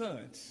Jesse's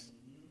sons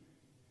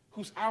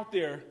who's out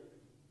there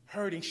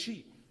herding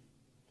sheep.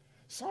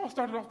 Saul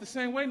started off the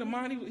same way.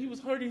 He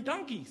was herding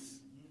donkeys.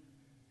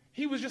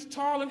 He was just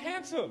tall and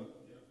handsome.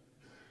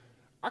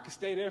 I could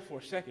stay there for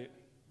a second.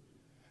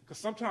 Because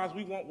sometimes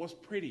we want what's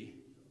pretty.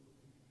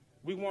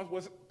 We want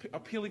what's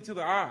appealing to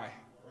the eye.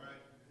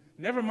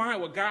 Never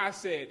mind what God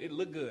said. It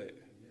looked good.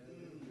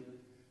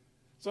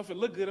 So if it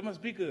looked good, it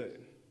must be good.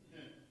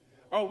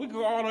 Oh, we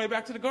go all the way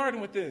back to the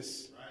garden with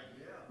this.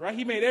 Right?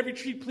 He made every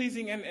tree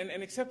pleasing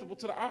and acceptable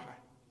to the eye.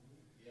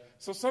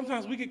 So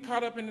sometimes we get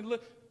caught up in the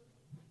look.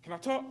 Can I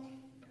talk?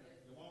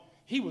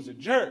 He was a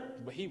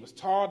jerk, but he was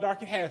tall,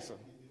 dark, and handsome.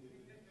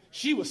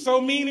 She was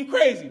so mean and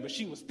crazy, but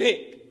she was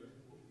thick.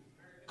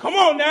 Come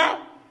on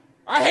now.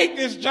 I hate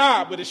this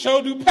job, but it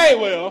sure do pay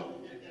well.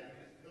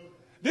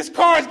 This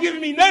car is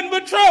giving me nothing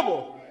but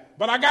trouble,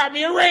 but I got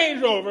me a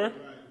Range Rover.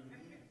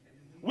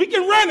 We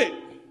can run it.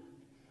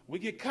 We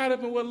get caught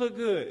up in what look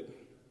good.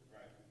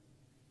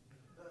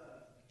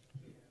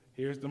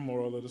 Here's the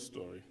moral of the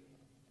story.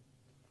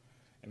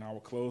 And I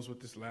will close with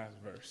this last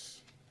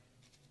verse.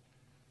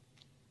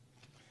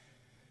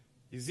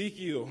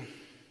 Ezekiel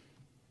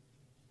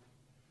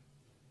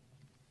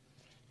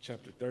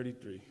chapter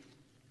 33.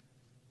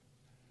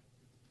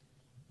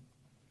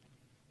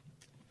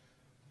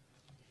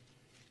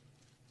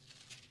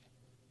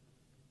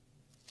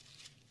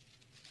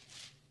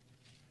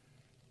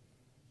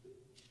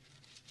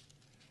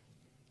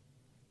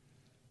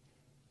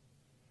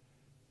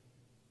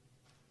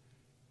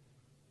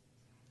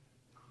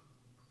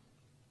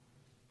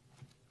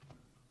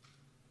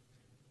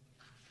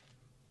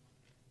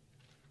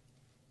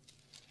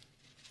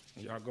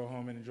 Y'all go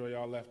home and enjoy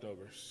y'all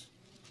leftovers.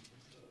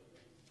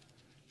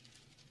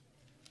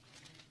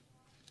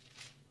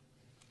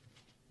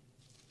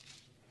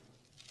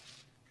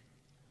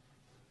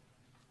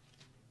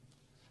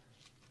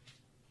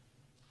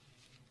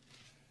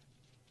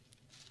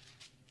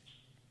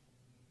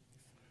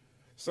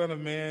 Son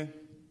of man,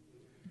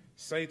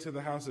 say to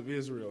the house of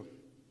Israel,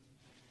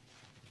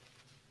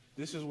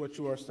 this is what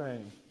you are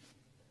saying.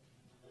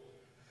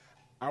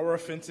 Our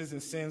offenses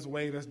and sins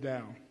weighed us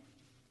down,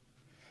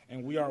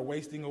 and we are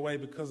wasting away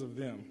because of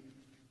them.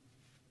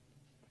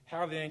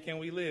 How then can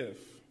we live?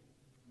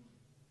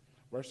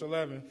 Verse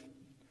 11,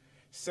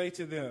 say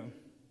to them,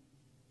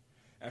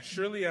 as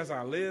surely as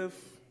I live,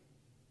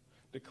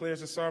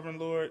 declares the sovereign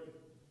Lord,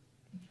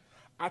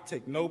 I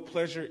take no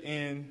pleasure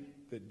in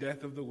the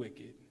death of the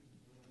wicked.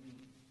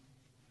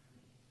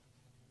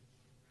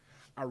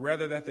 I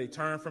rather that they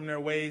turn from their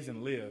ways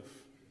and live.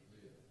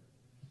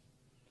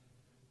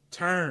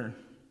 Turn.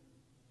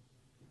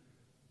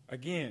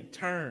 Again,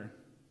 turn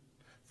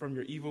from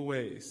your evil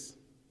ways.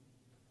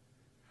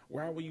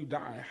 Why will you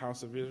die,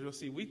 house of Israel?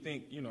 See, we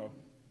think, in our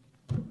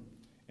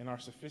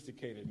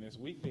sophisticatedness,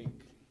 we think,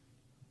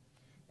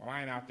 well,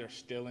 I ain't out there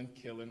stealing,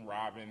 killing,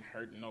 robbing,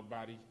 hurting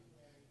nobody,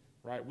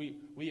 right? We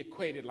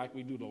equate it like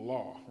we do the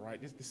law,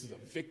 right? This is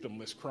a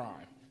victimless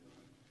crime.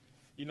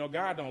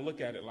 God don't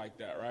look at it like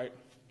that, right?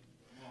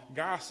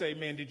 God say,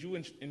 man, did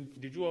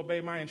you obey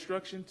my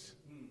instructions?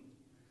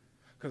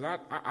 Because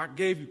I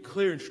gave you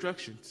clear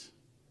instructions,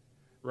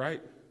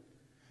 right?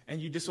 And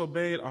you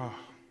disobeyed,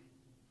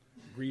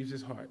 grieves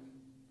his heart.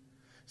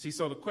 See,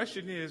 so the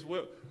question is,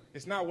 well,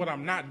 it's not what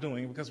I'm not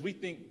doing, because we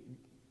think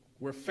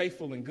we're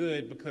faithful and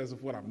good because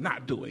of what I'm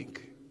not doing.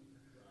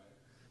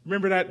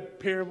 Remember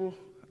that parable?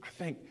 I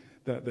think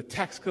the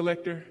tax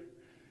collector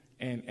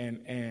and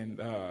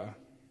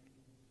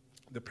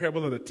the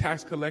parable of the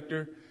tax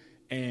collector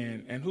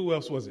and who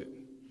else was it?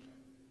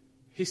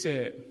 He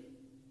said,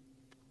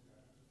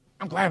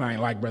 I'm glad I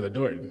ain't like Brother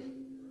Dorton.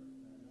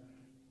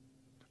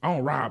 I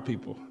don't rob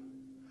people.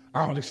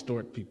 I don't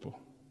extort people.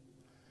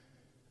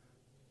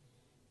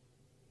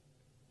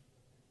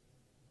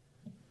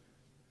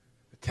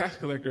 The tax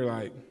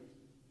collector,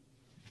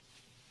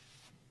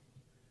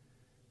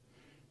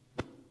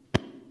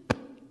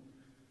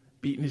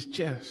 beating his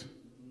chest.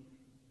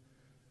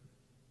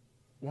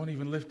 Won't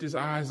even lift his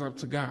eyes up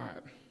to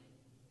God.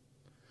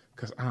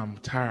 Because I'm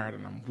tired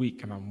and I'm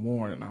weak and I'm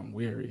worn and I'm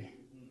weary.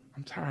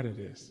 I'm tired of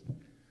this.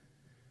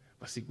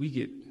 But see, we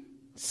get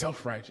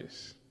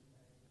self-righteous.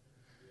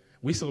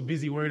 We so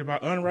busy worried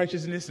about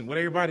unrighteousness and what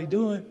everybody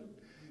doing,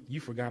 you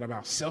forgot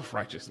about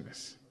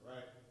self-righteousness.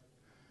 Right.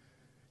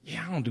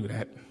 Yeah, I don't do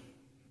that.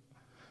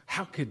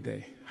 How could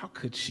they? How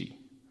could she?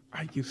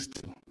 I used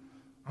to.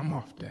 I'm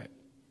off that.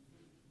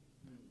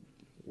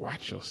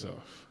 Watch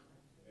yourself.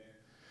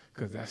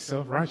 Because that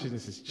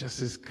self-righteousness is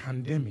just as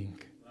condemning.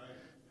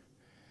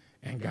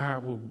 And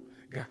God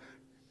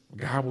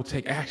will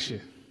take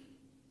action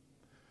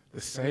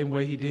the same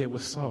way he did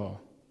with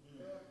Saul,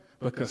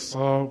 because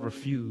Saul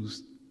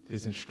refused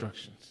his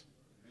instructions.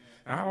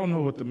 I don't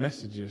know what the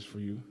message is for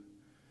you,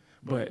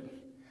 but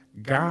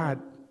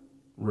God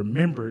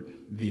remembered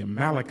the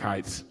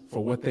Amalekites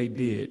for what they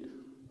did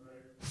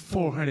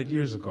 400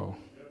 years ago.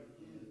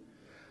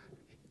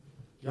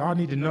 Y'all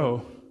need to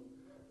know,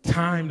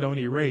 time don't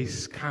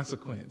erase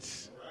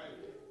consequence.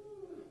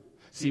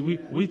 See,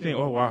 we think,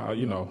 oh,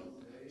 wow,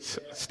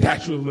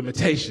 statute of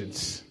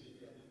limitations.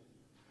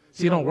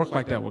 See, it don't work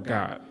like that with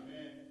God.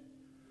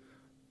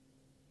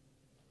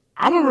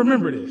 I'm going to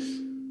remember this.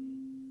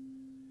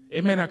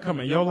 It may not come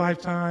in your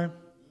lifetime,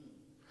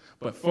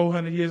 but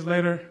 400 years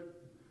later,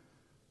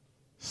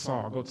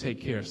 Saul, go take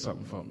care of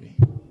something for me.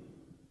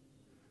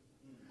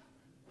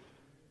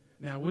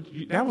 Now,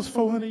 that was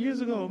 400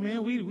 years ago,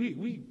 man.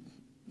 We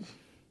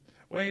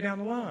way down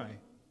the line.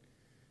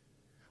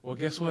 Well,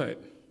 guess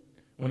what?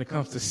 When it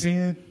comes to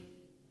sin,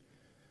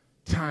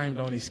 time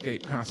don't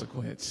escape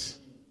consequence.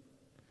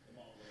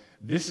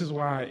 This is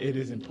why it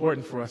is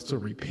important for us to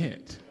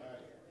repent.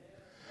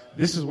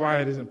 This is why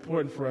it is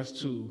important for us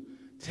to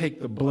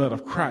take the blood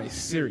of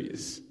Christ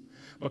serious,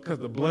 because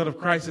the blood of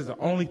Christ is the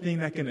only thing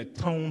that can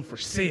atone for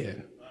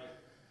sin.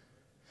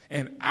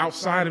 And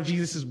outside of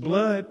Jesus'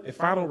 blood,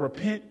 if I don't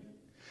repent,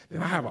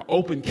 then I have an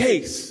open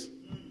case.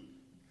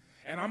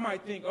 And I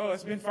might think, oh,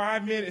 it's been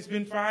 5 minutes, it's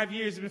been 5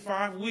 years, it's been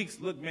 5 weeks.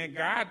 Look, man,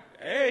 God,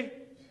 hey,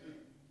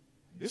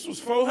 this was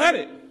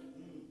 400.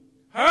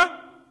 Huh?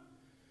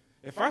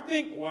 If I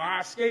think, well,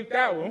 I escaped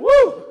that one,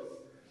 woo!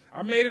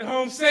 I made it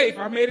home safe.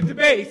 I made it to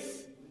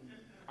base.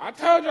 I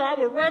told you I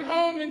would run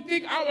home and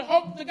think, I would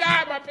hope to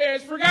God my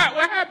parents forgot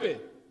what happened.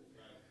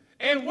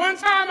 And one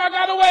time I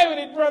got away with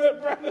it,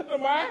 brother of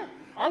mine.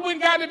 I went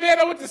and got to bed,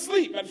 I went to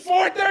sleep at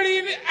 4:30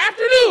 in the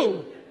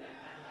afternoon,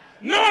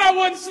 knowing I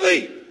wouldn't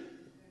sleep.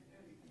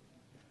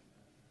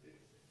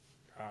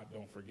 God,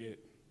 don't forget.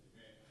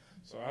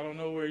 So I don't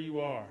know where you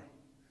are.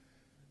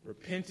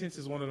 Repentance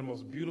is one of the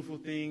most beautiful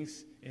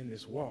things in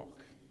this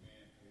walk.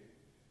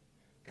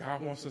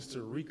 God wants us to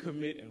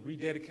recommit and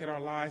rededicate our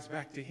lives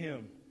back to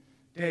him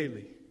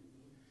daily.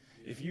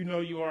 If you know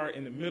you are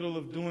in the middle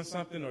of doing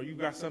something, or you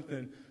got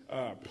something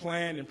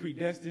planned and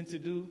predestined to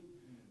do,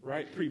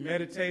 right,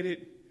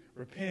 premeditated,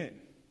 repent.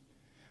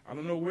 I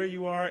don't know where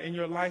you are in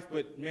your life,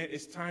 but man,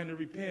 it's time to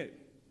repent.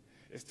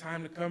 It's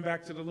time to come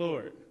back to the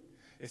Lord.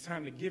 It's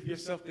time to give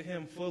yourself to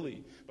him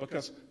fully,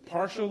 because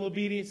partial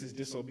obedience is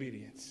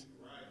disobedience.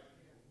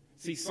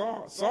 See,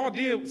 Saul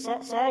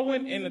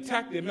went and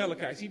attacked the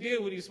Amalekites. He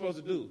did what he was supposed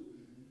to do,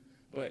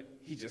 but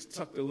he just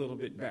tucked a little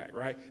bit back,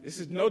 right?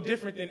 This is no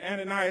different than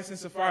Ananias and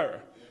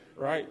Sapphira,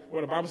 right?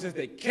 Where the Bible says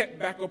they kept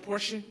back a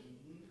portion,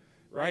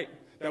 right?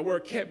 That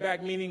word kept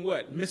back meaning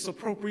what?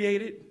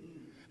 Misappropriated.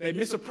 They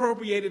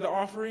misappropriated the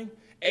offering.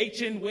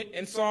 Achan went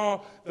and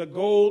saw the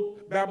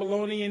gold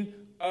Babylonian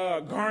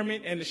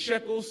garment and the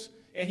shekels,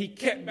 and he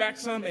kept back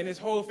some, and his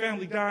whole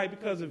family died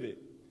because of it.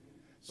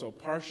 So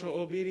partial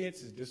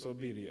obedience is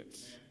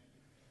disobedience.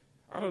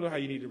 I don't know how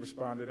you need to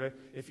respond to that.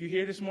 If you're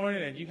here this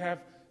morning and you have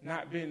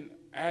not been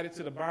added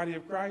to the body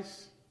of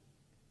Christ,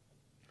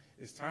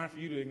 it's time for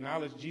you to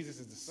acknowledge Jesus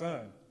as the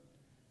Son,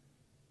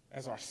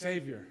 as our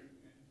Savior,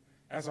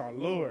 as our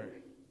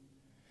Lord.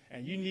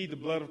 And you need the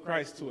blood of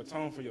Christ to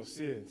atone for your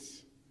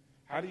sins.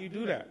 How do you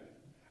do that?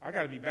 I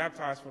got to be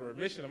baptized for the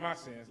remission of my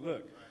sins.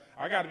 Look,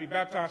 I got to be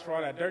baptized for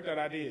all that dirt that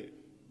I did,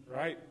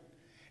 right?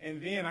 And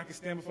then I can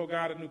stand before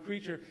God a new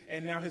creature,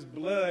 and now his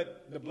blood,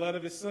 the blood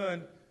of his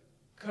Son,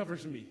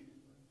 covers me.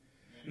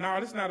 No,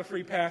 this is not a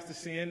free pass to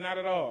sin, not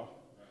at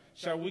all.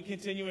 Shall we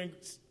continue in,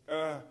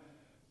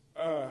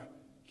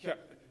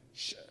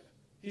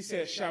 he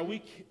said, shall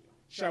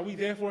we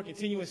therefore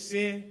continue in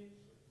sin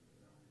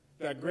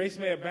that grace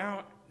may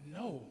abound?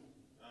 No.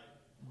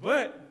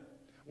 But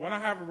when I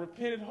have a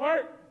repentant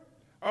heart,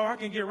 I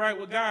can get right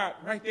with God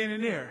right then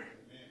and there.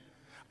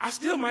 I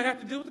still might have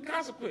to deal with the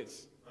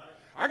consequence.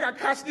 I got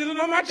caught stealing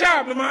on my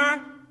job of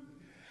mine.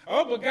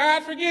 Oh, but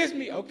God forgives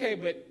me. Okay,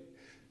 but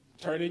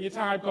turn in your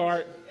time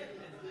card.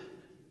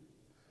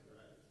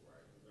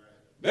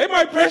 They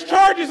might press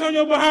charges on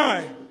your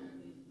behind.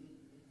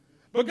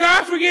 But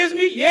God forgives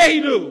me? Yeah,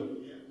 he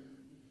do.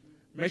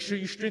 Make sure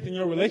you strengthen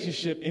your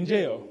relationship in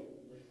jail.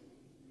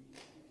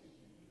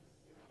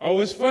 Oh,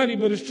 it's funny,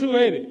 but it's true,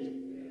 ain't it?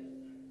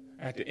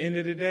 At the end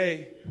of the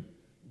day,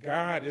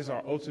 God is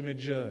our ultimate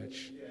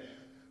judge.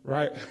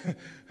 Right?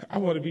 I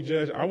want to be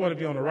judged. I want to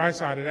be on the right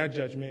side of that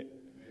judgment.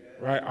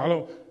 Right? I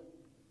don't.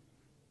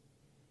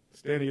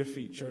 Stand on your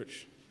feet,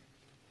 church.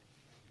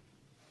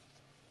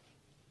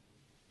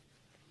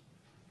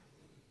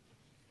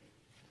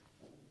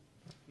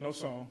 No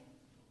song.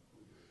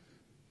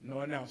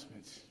 No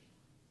announcements.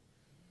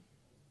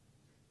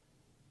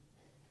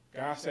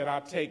 God said, I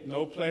take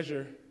no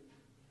pleasure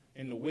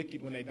and the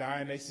wicked when they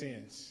die in their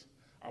sins.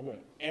 I want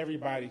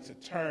everybody to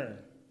turn,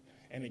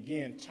 and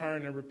again,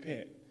 turn and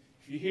repent.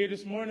 If you're here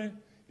this morning,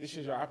 this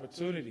is your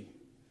opportunity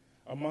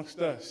amongst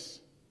us.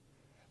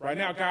 Right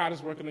now, God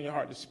is working on your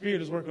heart. The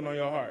Spirit is working on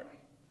your heart.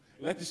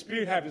 Let the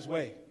Spirit have his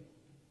way.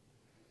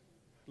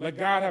 Let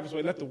God have his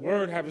way. Let the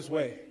Word have his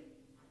way.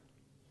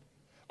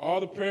 All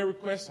the prayer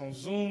requests on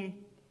Zoom,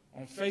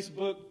 on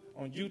Facebook,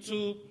 on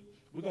YouTube,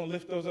 we're going to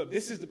lift those up.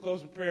 This is the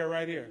closing prayer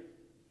right here.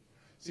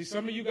 See,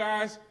 some of you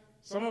guys,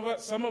 some of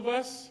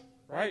us,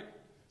 right?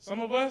 Some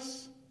of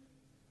us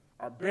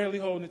are barely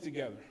holding it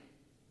together.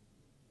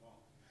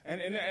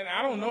 And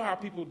I don't know how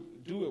people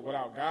do it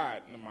without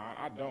God in mind.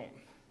 I don't.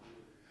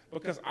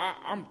 Because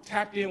I'm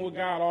tapped in with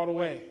God all the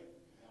way.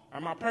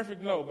 Am I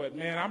perfect? No, but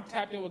man, I'm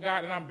tapped in with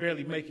God and I'm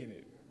barely making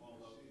it.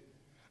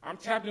 I'm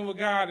tapped in with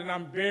God and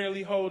I'm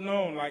barely holding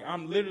on. Like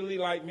I'm literally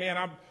like, man,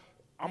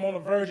 I'm on the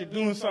verge of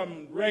doing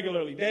something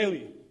regularly,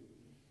 daily.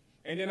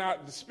 And then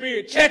the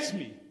Spirit checks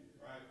me.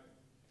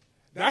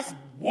 That's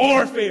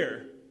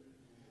warfare.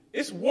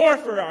 It's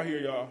warfare out here,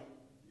 y'all.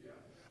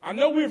 I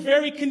know we're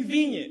very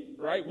convenient,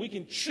 right? We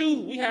can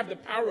choose. We have the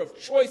power of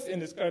choice in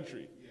this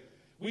country.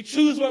 We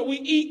choose what we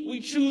eat.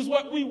 We choose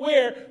what we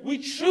wear. We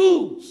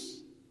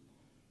choose.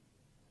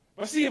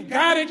 But see, if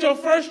God ain't your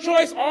first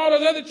choice, all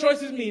those other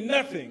choices mean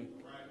nothing.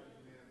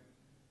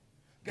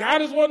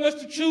 God is wanting us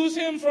to choose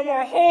him from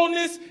our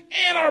wholeness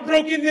and our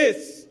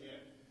brokenness.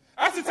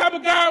 That's the type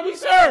of God we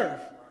serve.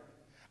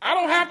 I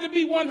don't have to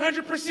be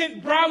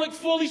 100% brolic,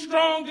 fully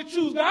strong to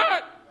choose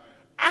God.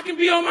 I can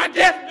be on my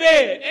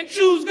deathbed and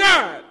choose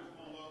God.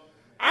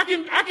 I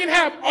can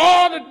have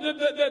all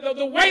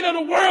the weight of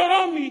the world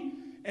on me,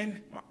 and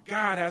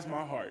God has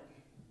my heart.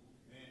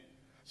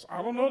 So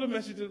I don't know the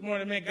message this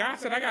morning, man. God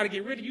said, I got to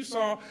get rid of you,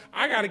 Saul.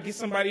 I got to get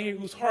somebody here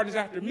whose heart is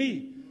after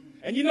me.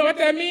 And you know what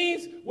that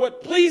means?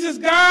 What pleases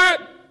God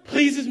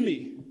pleases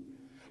me.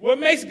 What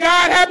makes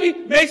God happy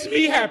makes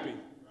me happy.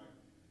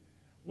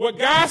 What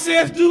God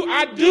says do,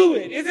 I do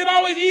it. Is it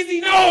always easy?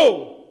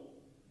 No.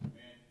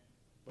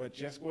 But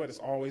just what? It's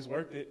always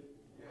worth it.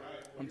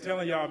 I'm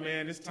telling y'all,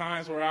 man, there's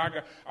times where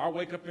I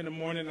wake up in the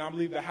morning and I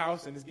leave the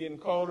house and it's getting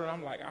colder and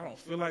I'm like, I don't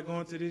feel like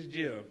going to this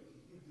gym.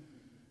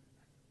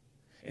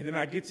 And then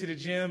I get to the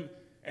gym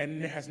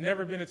and there has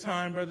never been a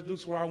time, Brother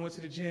Dukes, where I went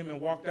to the gym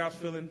and walked out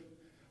feeling,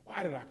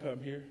 why did I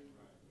come here?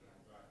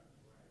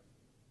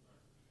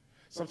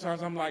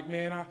 Sometimes I'm like,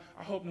 man, I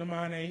hope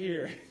Naman ain't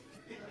here.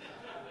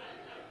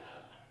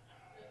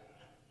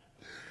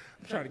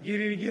 I'm trying to get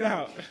in and get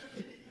out.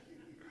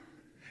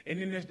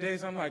 And then there's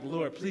days I'm like,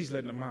 Lord, please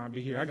let Naman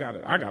be here. I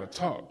gotta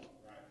talk.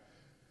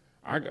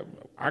 I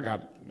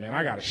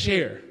gotta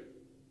share.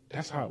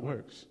 That's how it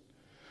works.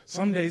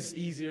 Some days it's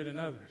easier than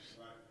others.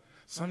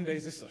 Some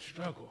days it's a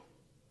struggle.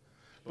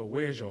 But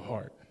where's your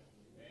heart?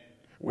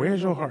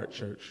 Where's your heart,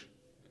 church?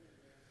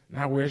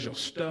 Not where's your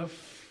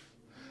stuff,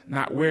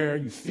 not where are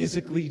you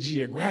physically,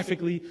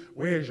 geographically,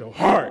 where's your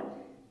heart?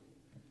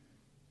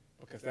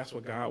 Because that's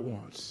what God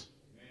wants.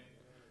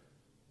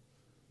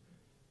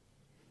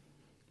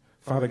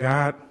 Father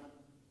God,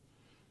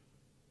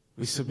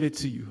 we submit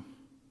to you.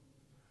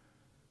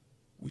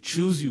 We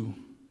choose you.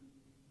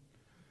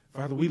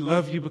 Father, we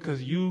love you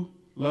because you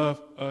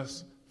love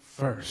us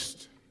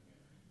first.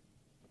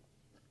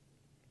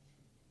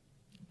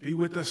 Be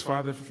with us,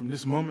 Father, from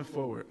this moment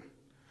forward.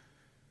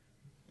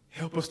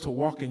 Help us to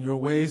walk in your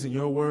ways and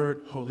your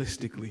word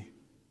holistically.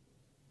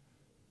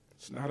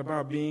 It's not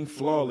about being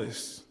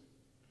flawless,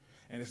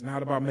 and it's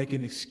not about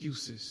making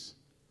excuses.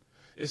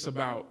 It's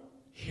about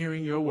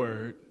hearing your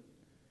word,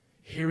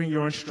 hearing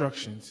your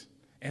instructions,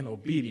 and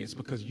obedience,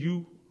 because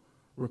you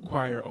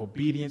require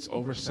obedience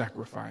over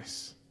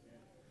sacrifice.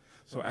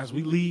 So as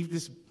we leave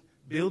this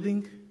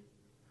building,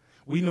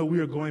 we know we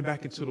are going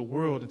back into the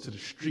world, into the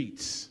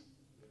streets.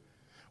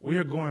 We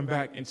are going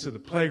back into the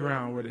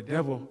playground where the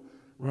devil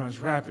runs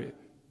rapid.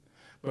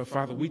 But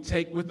Father, we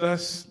take with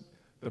us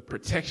the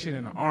protection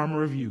and the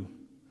armor of you,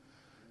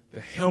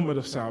 the helmet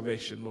of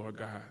salvation, Lord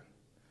God,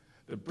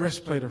 the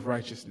breastplate of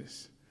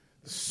righteousness,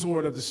 the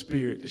sword of the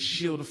Spirit, the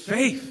shield of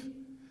faith,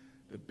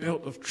 the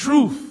belt of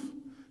truth,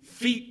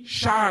 feet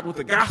shod with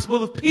the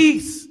gospel of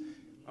peace,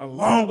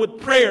 along with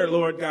prayer,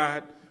 Lord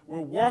God. We're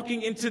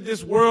walking into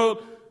this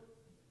world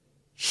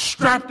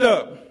strapped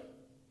up,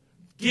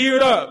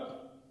 geared up,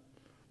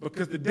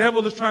 because the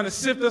devil is trying to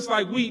sift us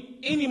like wheat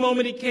any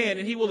moment he can,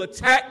 and he will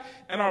attack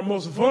in our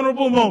most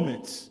vulnerable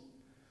moments.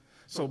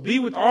 So be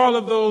with all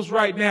of those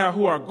right now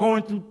who are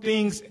going through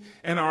things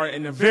and are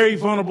in a very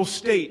vulnerable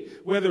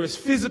state, whether it's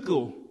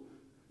physical,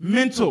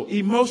 mental,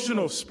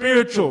 emotional,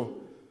 spiritual.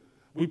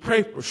 We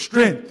pray for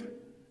strength.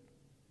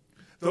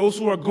 Those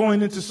who are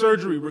going into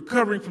surgery,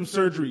 recovering from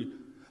surgery,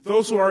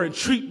 those who are in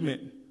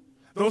treatment,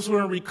 those who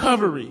are in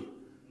recovery.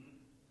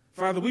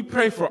 Father, we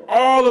pray for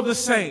all of the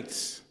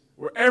saints.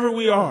 Wherever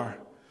we are,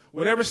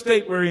 whatever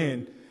state we're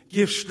in,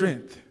 give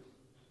strength,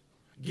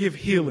 give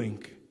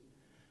healing.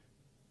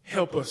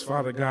 Help us,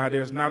 Father God.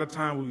 There's not a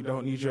time when we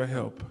don't need your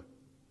help.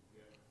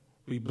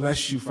 We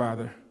bless you,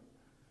 Father.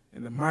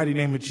 In the mighty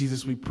name of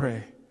Jesus we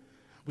pray.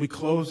 We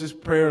close this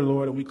prayer,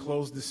 Lord, and we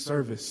close this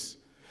service.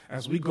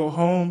 As we go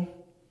home,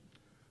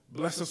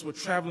 bless us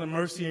with traveling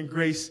mercy and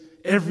grace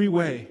every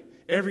way,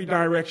 every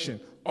direction,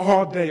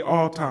 all day,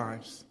 all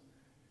times.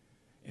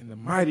 In the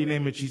mighty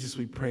name of Jesus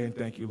we pray and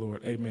thank you,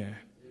 Lord. Amen.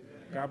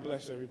 God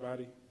bless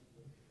everybody.